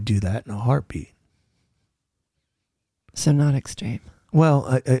 And I would do that in a heartbeat. So not extreme.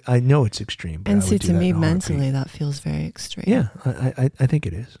 Well, I know it's extreme. But and I see, would do to that me, in a mentally, heartbeat. that feels very extreme. Yeah, I think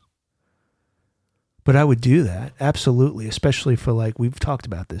it is. But I would do that, absolutely, especially for, like, we've talked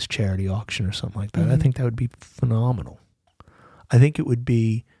about this charity auction or something like that. I think that would be phenomenal. I think it would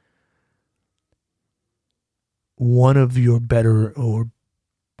be one of your better or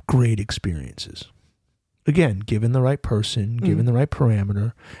great experiences. Again, given the right person, given the right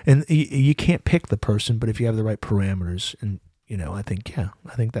parameter. And you can't pick the person, but if you have the right parameters, and, I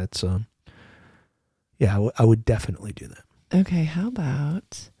think that's, I would definitely do that. Okay, how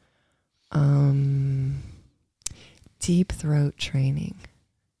about, deep throat training.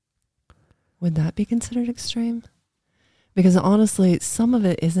 Would that be considered extreme? Because honestly, some of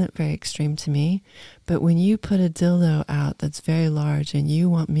it isn't very extreme to me, but when you put a dildo out that's very large and you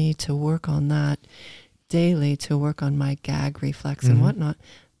want me to work on that daily, to work on my gag reflex and whatnot,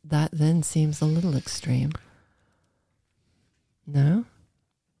 that then seems a little extreme. No?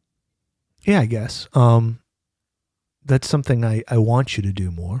 Yeah, I guess. That's something I want you to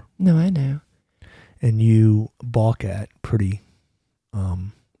do more. No, I know. And you balk at pretty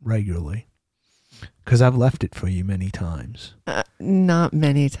regularly. Because I've left it for you many times. Not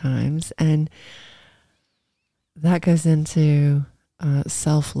many times. And that goes into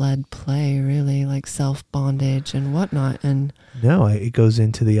self-led play, really, like self-bondage and whatnot. And no, it goes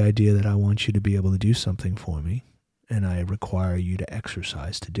into the idea that I want you to be able to do something for me, and I require you to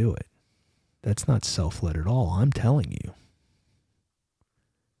exercise to do it. That's not self-led at all. I'm telling you.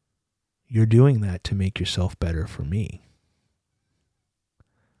 You're doing that to make yourself better for me.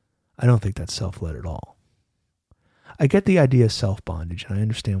 I don't think that's self-led at all. I get the idea of self-bondage, and I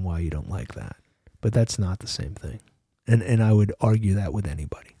understand why you don't like that. But that's not the same thing. And I would argue that with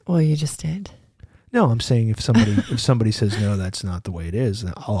anybody. Well, you just did. No, I'm saying if somebody says, no, that's not the way it is,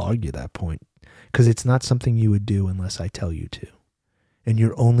 then I'll argue that point. Because it's not something you would do unless I tell you to. And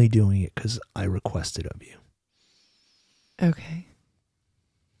you're only doing it because I request it of you. Okay.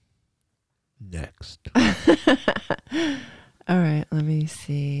 Next. All right, let me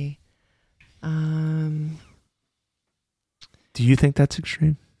see. Do you think that's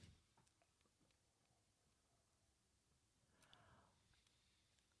extreme?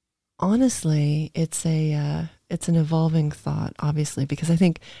 Honestly, it's an evolving thought, obviously, because I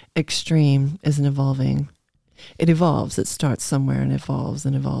think extreme is an evolving. It evolves. It starts somewhere and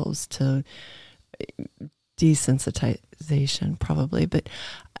evolves to desensitization, probably. But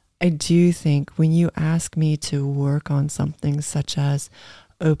I do think when you ask me to work on something such as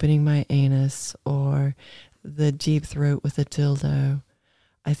opening my anus or the deep throat with a dildo,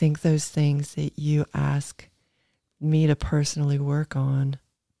 I think those things that you ask me to personally work on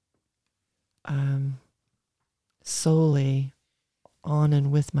solely on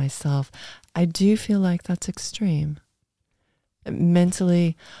and with myself, I do feel like that's extreme.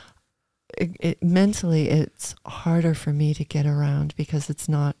 Mentally, it's harder for me to get around because it's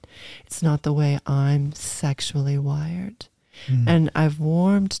not the way I'm sexually wired. And I've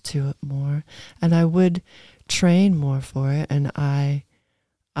warmed to it more, and I would train more for it, and I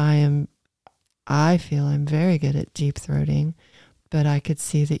feel I'm very good at deep throating, but I could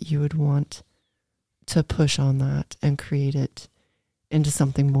see that you would want to push on that and create it into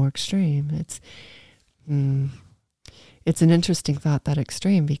something more extreme. It's an interesting thought, that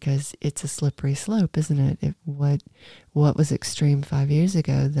extreme, because it's a slippery slope, isn't it? What was extreme 5 years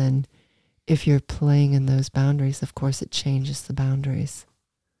ago, then if you're playing in those boundaries, of course it changes the boundaries.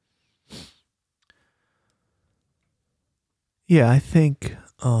 Yeah, I think,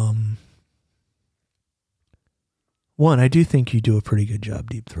 one, I do think you do a pretty good job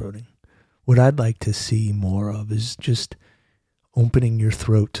deep throating. What I'd like to see more of is just opening your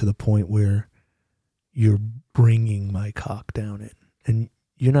throat to the point where you're bringing my cock down it. And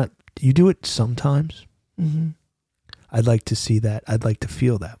you do it sometimes. Mm-hmm. I'd like to see that. I'd like to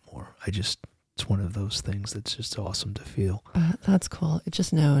feel that more. It's one of those things that's just awesome to feel. That's cool.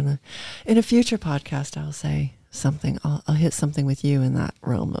 Just know in a future podcast, I'll say something. I'll hit something with you in that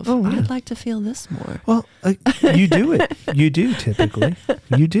realm of, I'd like to feel this more. Well, you do it. You do typically.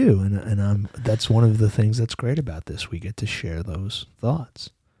 You do. And that's one of the things that's great about this. We get to share those thoughts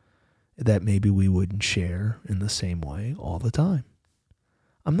that maybe we wouldn't share in the same way all the time.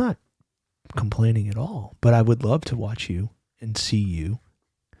 I'm not complaining at all, but I would love to watch you and see you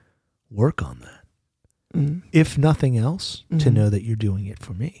work on that. If nothing else, to know that you're doing it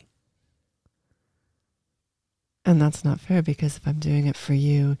for me. And that's not fair, because if I'm doing it for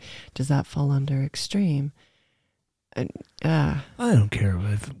you, does that fall under extreme? I don't care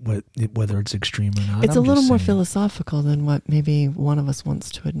whether it's extreme or not. It's a little more philosophical than what maybe one of us wants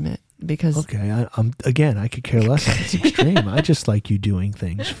to admit. Because okay, I could care less if it's extreme. I just like you doing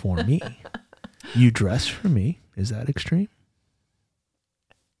things for me. You dress for me. Is that extreme?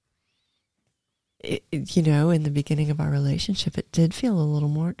 In the beginning of our relationship, it did feel a little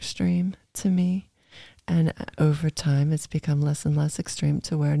more extreme to me. And over time, it's become less and less extreme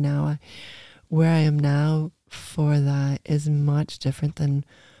to where I am now for that is much different than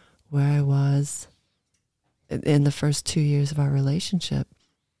where I was in the first 2 years of our relationship.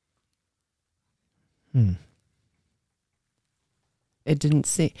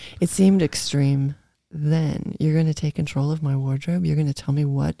 It seemed extreme then. You're going to take control of my wardrobe. You're going to tell me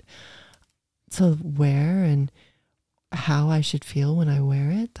what to wear and how I should feel when I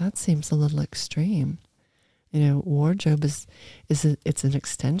wear it, that seems a little extreme. Wardrobe it's an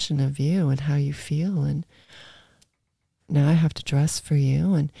extension of you and how you feel, and now I have to dress for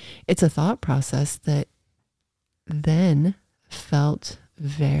you, and it's a thought process that then felt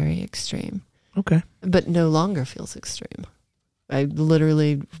very extreme. Okay. But no longer feels extreme.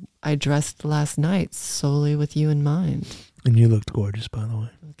 I dressed last night solely with you in mind. And you looked gorgeous, by the way.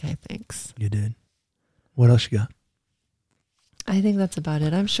 Okay, thanks. You did. What else you got? I think that's about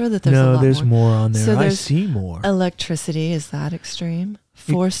it. I'm sure that there's a lot more. No, there's more on there. So I see more. Electricity, is that extreme?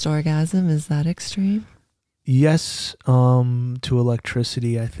 Forced orgasm, is that extreme? Yes, to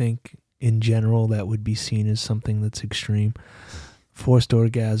electricity, I think in general that would be seen as something that's extreme. Forced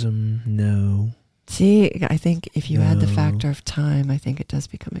orgasm, no. See, I think if you add the factor of time, I think it does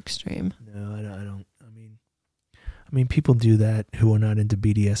become extreme. No, I don't. I mean, people do that who are not into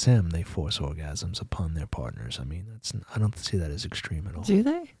BDSM. They force orgasms upon their partners. I mean, I don't see that as extreme at all. Do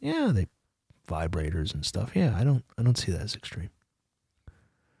they? Yeah, they vibrators and stuff. Yeah, I don't see that as extreme.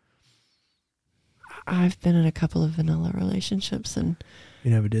 I've been in a couple of vanilla relationships, and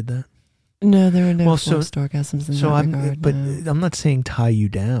you never did that. No, there were no forced orgasms in that regard. But no. I'm not saying tie you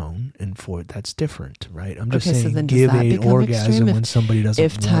down and that's different, right? I'm just saying so then give an orgasm when somebody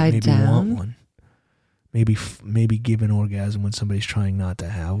doesn't want one. Maybe give an orgasm when somebody's trying not to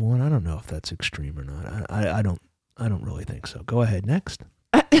have one. I don't know if that's extreme or not. I don't really think so. Go ahead, next.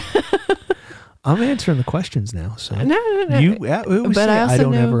 I'm answering the questions now. So no. I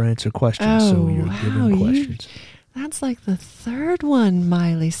don't ever answer questions, so you're giving questions. That's like the third one,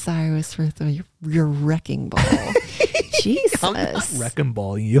 Miley Cyrus, with your wrecking ball. Jesus. I'm not wrecking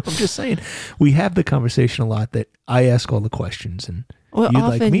balling you. I'm just saying we have the conversation a lot that I ask all the questions and you'd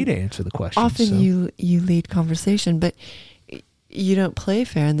like me to answer the questions. Often you lead conversation, but you don't play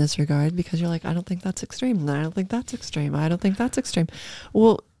fair in this regard because you're like, I don't think that's extreme. I don't think that's extreme. I don't think that's extreme.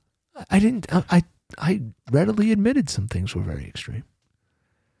 Well, I didn't. I readily admitted some things were very extreme.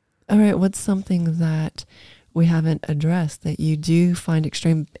 All right. What's something that we haven't addressed that you do find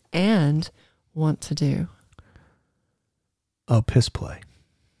extreme and want to do? Piss play.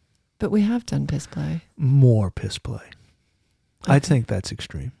 But we have done piss play. More piss play. Okay. I think that's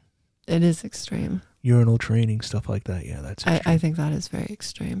extreme. It is extreme. Urinal training, stuff like that. Yeah, that's extreme. I think that is very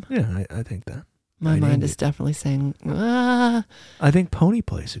extreme. Yeah, I think that. My mind is definitely saying, ah. I think pony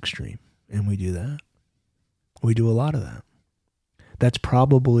play is extreme, and we do that. We do a lot of that. That's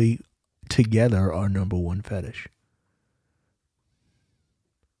probably together our number one fetish.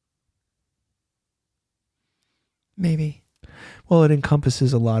 Maybe. Well, it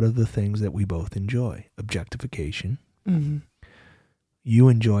encompasses a lot of the things that we both enjoy. Objectification. Mm-hmm. You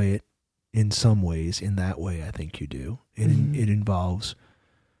enjoy it in some ways. In that way, I think you do. It involves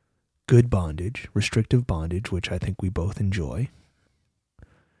good bondage, restrictive bondage, which I think we both enjoy.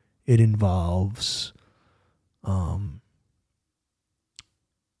 It involves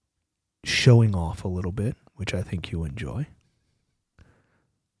showing off a little bit, which I think you enjoy.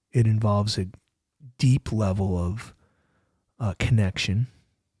 It involves a deep level of connection,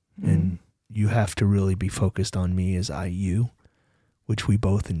 and you have to really be focused on me as you, which we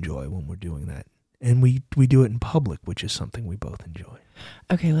both enjoy when we're doing that. And we do it in public, which is something we both enjoy.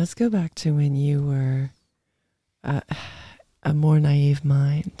 Okay, let's go back to when you were a more naive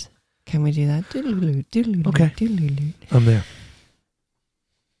mind. Can we do that? Okay. I'm there.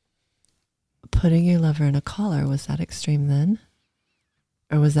 Putting your lover in a collar, was that extreme then?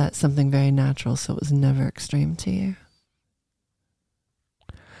 Or was that something very natural, so it was never extreme to you?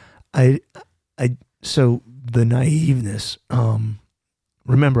 So the naiveness,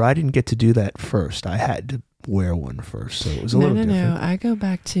 remember, I didn't get to do that first. I had to wear one first, so it was a little different. No. I go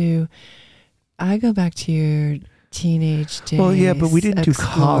back to your teenage days. Well, yeah, but we didn't do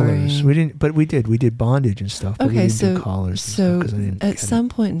collars. We did bondage and stuff, but we didn't do collars. So at some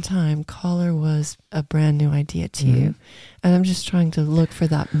point in time, collar was a brand new idea to you. And I'm just trying to look for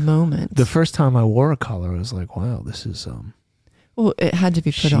that moment. The first time I wore a collar, I was like, wow, this is well, it had to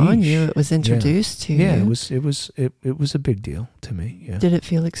be put on you. It was introduced to you. Yeah, it was a big deal to me. Yeah. Did it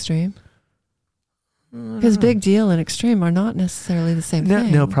feel extreme? Because big deal and extreme are not necessarily the same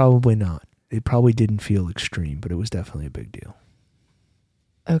thing. No, probably not. It probably didn't feel extreme, but it was definitely a big deal.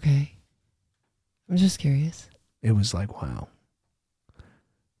 Okay. I'm just curious. It was like, wow.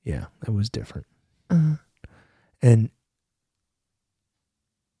 Yeah, it was different. Uh-huh. And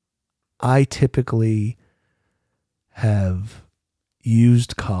I typically have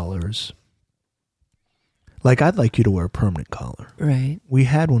used collars. Like, I'd like you to wear a permanent collar. Right. We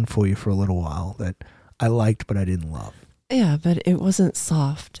had one for you for a little while that I liked, but I didn't love. Yeah, but it wasn't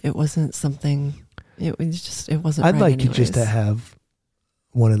soft. It wasn't something, it wasn't. I'd right like you just to anyways. have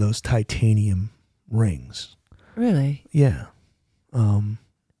one of those titanium rings. Really. Yeah.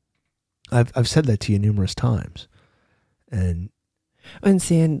 I've said that to you numerous times. And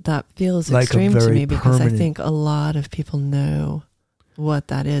And that feels like a extreme to very me because I permanent- think a lot of people know what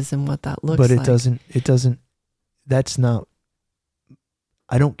that is and what that looks but like. it doesn't, that's not,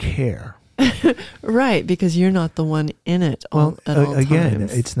 I don't care. Right, because you're not the one in it at all again,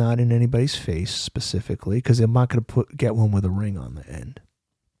 times. it's not in anybody's face specifically because I'm not going to get one with a ring on the end.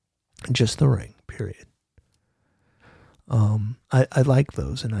 Just the ring, period. I like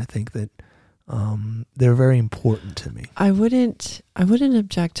those, and I think that they're very important to me. I wouldn't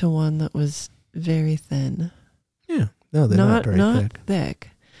object to one that was very thin. Yeah, no, they're not very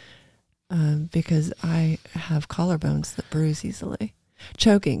thick. Because I have collarbones that bruise easily.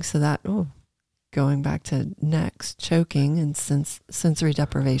 Choking, so that, going back to next, choking and sensory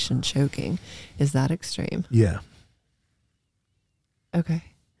deprivation choking, is that extreme? Yeah. Okay.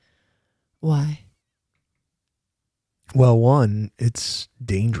 Why? Well, one, it's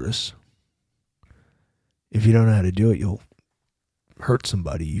dangerous. If you don't know how to do it, you'll hurt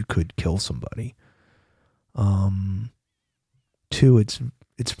somebody. You could kill somebody. Two, it's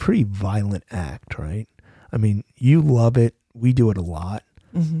a pretty violent act, right? I mean, you love it. We do it a lot.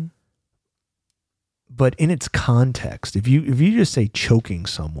 Mm-hmm. But in its context, if you just say choking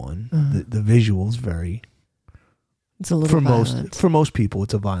someone, the visual's very, it's a little violent. For most people,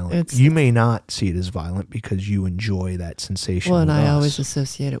 it's a violent. You may not see it as violent because you enjoy that sensation. Well, and I us. always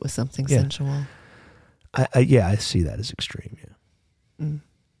associate it with something sensual. I see that as extreme. Yeah. Mm.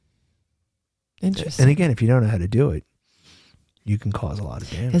 Interesting. And again, if you don't know how to do it, you can cause a lot of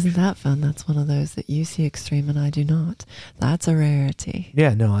damage. Isn't that fun? That's one of those that you see extreme and I do not. That's a rarity.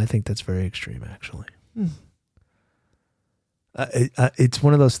 Yeah, no, I think that's very extreme, actually. Mm. It's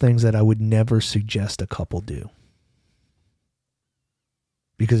one of those things that I would never suggest a couple do.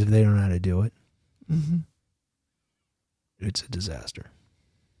 Because if they don't know how to do it, it's a disaster.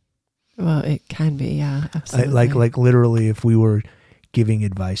 Well, it can be, yeah, absolutely. Like literally, if we were giving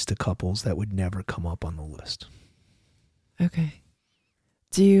advice to couples, that would never come up on the list. Okay.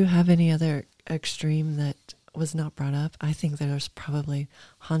 Do you have any other extreme that was not brought up? I think there's probably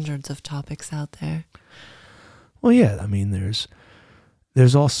hundreds of topics out there. Well, yeah, I mean,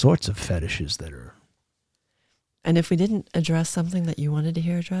 there's all sorts of fetishes that are. And if we didn't address something that you wanted to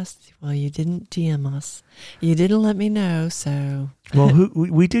hear addressed, well, you didn't DM us. You didn't let me know, so. Well,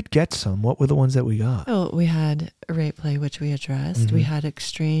 we did get some. What were the ones that we got? Oh, we had rape play, which we addressed. Mm-hmm. We had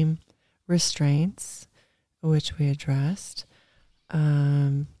extreme restraints, which we addressed.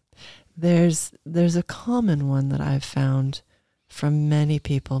 There's a common one that I've found from many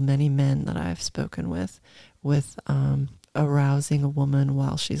people, many men that I've spoken with arousing a woman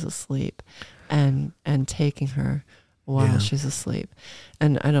while she's asleep and taking her while she's asleep.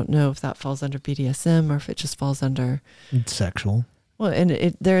 And I don't know if that falls under BDSM or if it just falls under It's sexual. Well,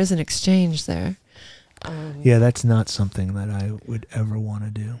 and there is an exchange there. Yeah, that's not something that I would ever want to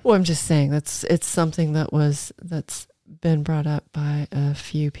do. Well, I'm just saying it's something that's been brought up by a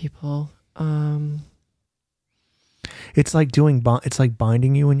few people. It's like it's like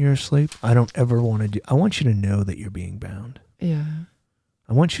binding you when you're asleep. I don't ever want to do. I want you to know that you're being bound. Yeah.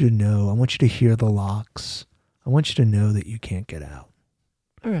 I want you to know. I want you to hear the locks. I want you to know that you can't get out.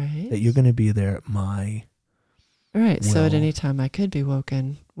 All right. That you're going to be there at my. All right. So at will. any time I could be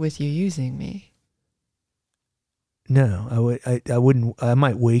woken with you using me. No, I wouldn't. I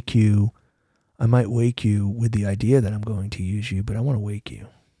might wake you. I might wake you with the idea that I'm going to use you, but I want to wake you.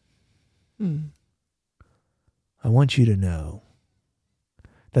 I want you to know.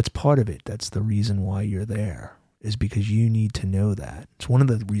 That's part of it. That's the reason why you're there, is because you need to know that. It's one of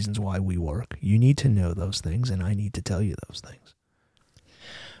the reasons why we work. You need to know those things, and I need to tell you those things.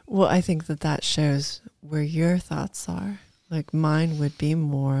 Well, I think that shows where your thoughts are. Like mine would be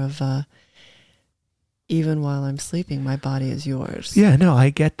more of a, even while I'm sleeping, my body is yours. Yeah, no, I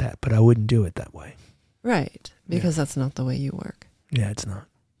get that, but I wouldn't do it that way. Right. Because that's not the way you work. Yeah, it's not.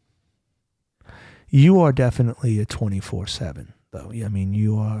 You are definitely a 24/7, though. I mean,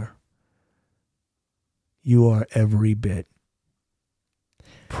 you are every bit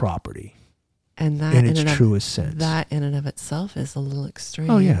property. And that in its truest sense. That in and of itself is a little extreme.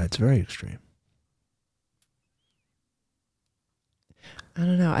 Oh, yeah, it's very extreme. I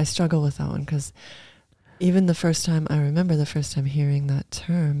don't know. I struggle with that one because even I remember the first time hearing that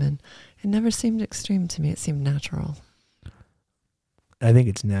term, and it never seemed extreme to me. It seemed natural. I think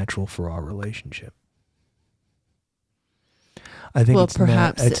it's natural for our relationship. I think Well, it's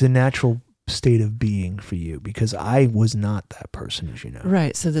perhaps it's a natural state of being for you, because I was not that person, as you know.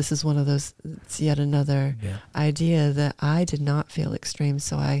 Right. So this is one of those, it's yet another idea that I did not feel extreme,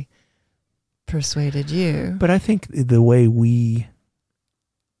 so I persuaded you. But I think the way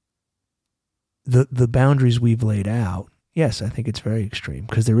the boundaries we've laid out, yes, I think it's very extreme,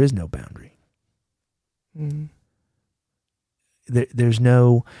 because there is no boundary. Mm. There's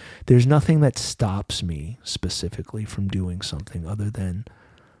nothing that stops me specifically from doing something other than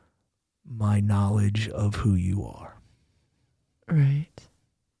my knowledge of who you are. Right.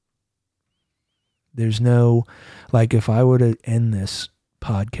 There's no, like, if I were to end this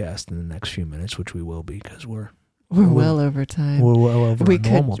podcast in the next few minutes, which we will be, because we're well over time. We're well over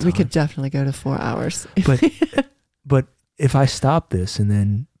normal time. We could definitely go to 4 hours. But if I stop this and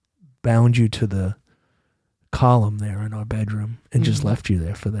then bound you to the column there in our bedroom and just left you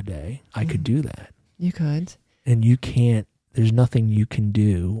there for the day, I could do that. You could. And you can't, there's nothing you can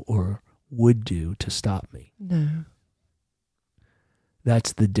do or would do to stop me. No.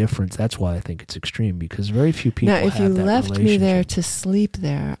 That's the difference. That's why I think it's extreme, because very few people have that Now, if you left me there relationship. to sleep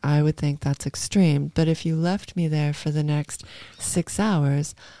there, I would think that's extreme. But if you left me there for the next 6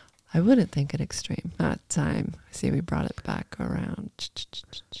 hours, I wouldn't think it extreme. Not time. I see we brought it back around.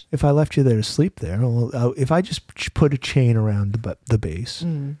 If I left you there to sleep there, well, if I just put a chain around the base,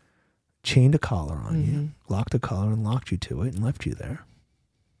 chained a collar on you, locked a collar and locked you to it and left you there.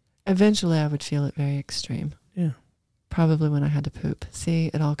 Eventually, I would feel it very extreme. Yeah. Probably when I had to poop. See,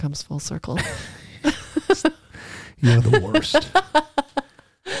 it all comes full circle. You're the worst.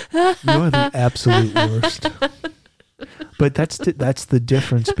 You're the absolute worst. But that's the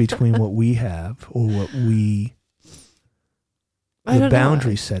difference between what we have, or what the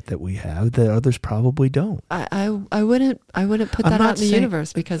boundary set that we have that others probably don't. I wouldn't put that out in the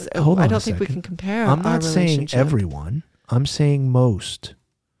universe, because I don't think we can compare our relationship. I'm not saying everyone. I'm saying most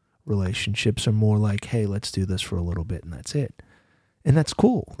relationships are more like, hey, let's do this for a little bit and that's it. And that's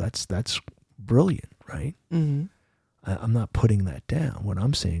cool. That's brilliant, right? Mm-hmm. I'm not putting that down. What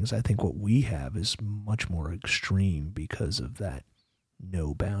I'm saying is I think what we have is much more extreme because of that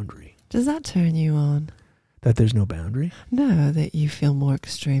no boundary. Does that turn you on? That there's no boundary? No, that you feel more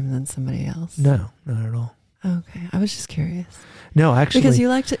extreme than somebody else. No, not at all. Okay, I was just curious. No, actually, because you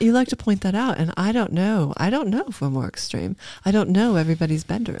like to point that out, and I don't know if we're more extreme. I don't know everybody's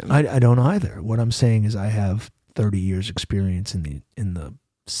bedroom. I don't either. What I'm saying is I have 30 years experience in the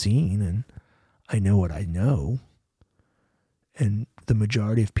scene, and I know what I know. And the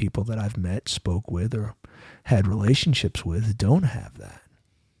majority of people that I've met, spoke with, or had relationships with don't have that.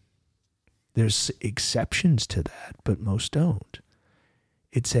 There's exceptions to that, but most don't.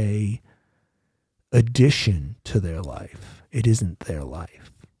 It's a addition to their life. It isn't their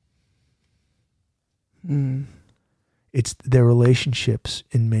life. It's their relationships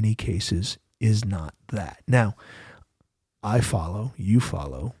in many cases is not that. Now, you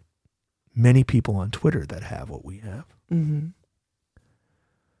follow many people on Twitter that have what we have. Mm-hmm.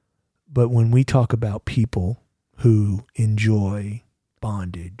 But when we talk about people who enjoy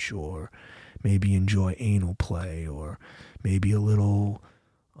bondage, or maybe enjoy anal play, or maybe a little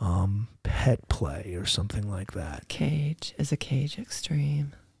pet play or something like that. Is a cage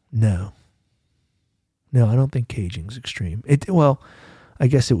extreme? No, I don't think caging's extreme. I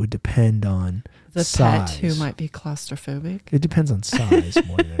guess it would depend on the size. Pet who might be claustrophobic. It depends on size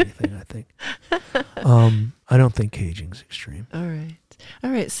more than anything, I think. I don't think caging's extreme. All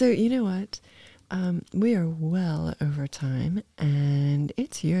right. So you know what? We are well over time, and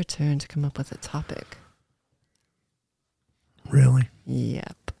it's your turn to come up with a topic. Really?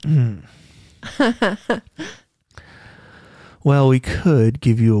 Yep. Well, we could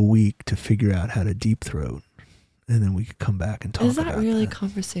give you a week to figure out how to deep throat, and then we could come back and talk about that. Is that really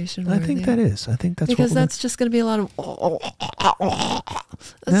conversation worthy? I think that is. I think that's because that's just going to be a lot of.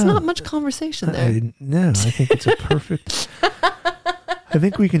 That's not much conversation there. I think it's a perfect. I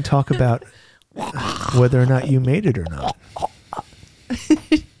think we can talk about whether or not you made it or not.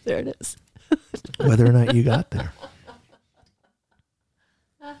 There it is. Whether or not you got there.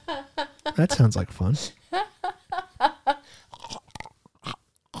 That sounds like fun.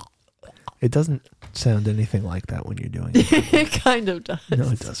 It doesn't sound anything like that when you're doing it. It kind of does. No,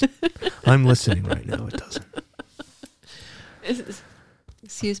 it doesn't. I'm listening right now. It doesn't.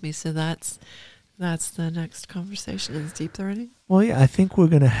 Excuse me. So that's the next conversation, is deep throating? Well, yeah, I think we're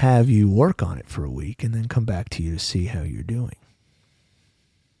going to have you work on it for a week and then come back to you to see how you're doing.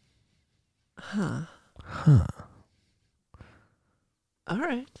 Huh. All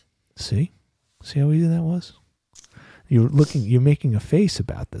right. See how easy that was? You're making a face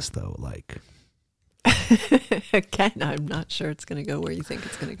about this though, like. Again, I'm not sure it's going to go where you think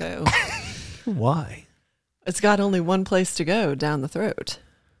it's going to go. Why? It's got only one place to go, down the throat.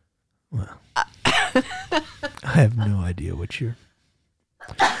 Well, I have no idea where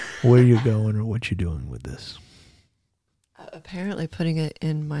you're going or what you're doing with this. Apparently putting it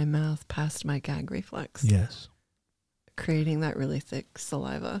in my mouth past my gag reflex. Yes. Creating that really thick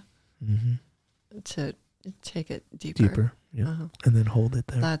saliva to take it deeper. Deeper, yeah. Uh-huh. And then hold it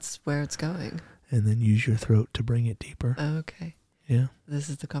there. That's where it's going. And then use your throat to bring it deeper. Okay. Yeah. This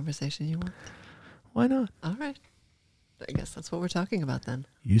is the conversation you want? Why not? All right. I guess that's what we're talking about then.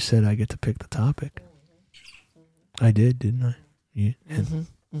 You said I get to pick the topic. I did, didn't I? Yeah. And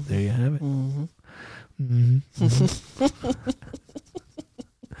there you have it.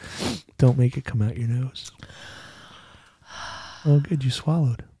 Don't make it come out your nose. Oh, good, you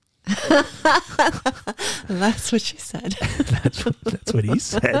swallowed. That's what she said. That's what he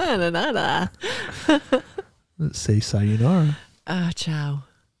said. Let's say sayonara. Ciao.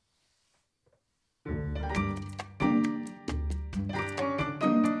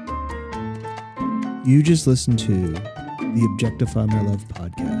 You just listened to the Objectify My Love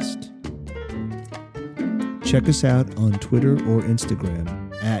podcast. Check us out on Twitter or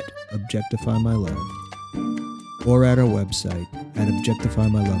Instagram at Objectify My Love, or at our website at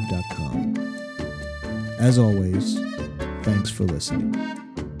objectifymylove.com. As always, thanks for listening.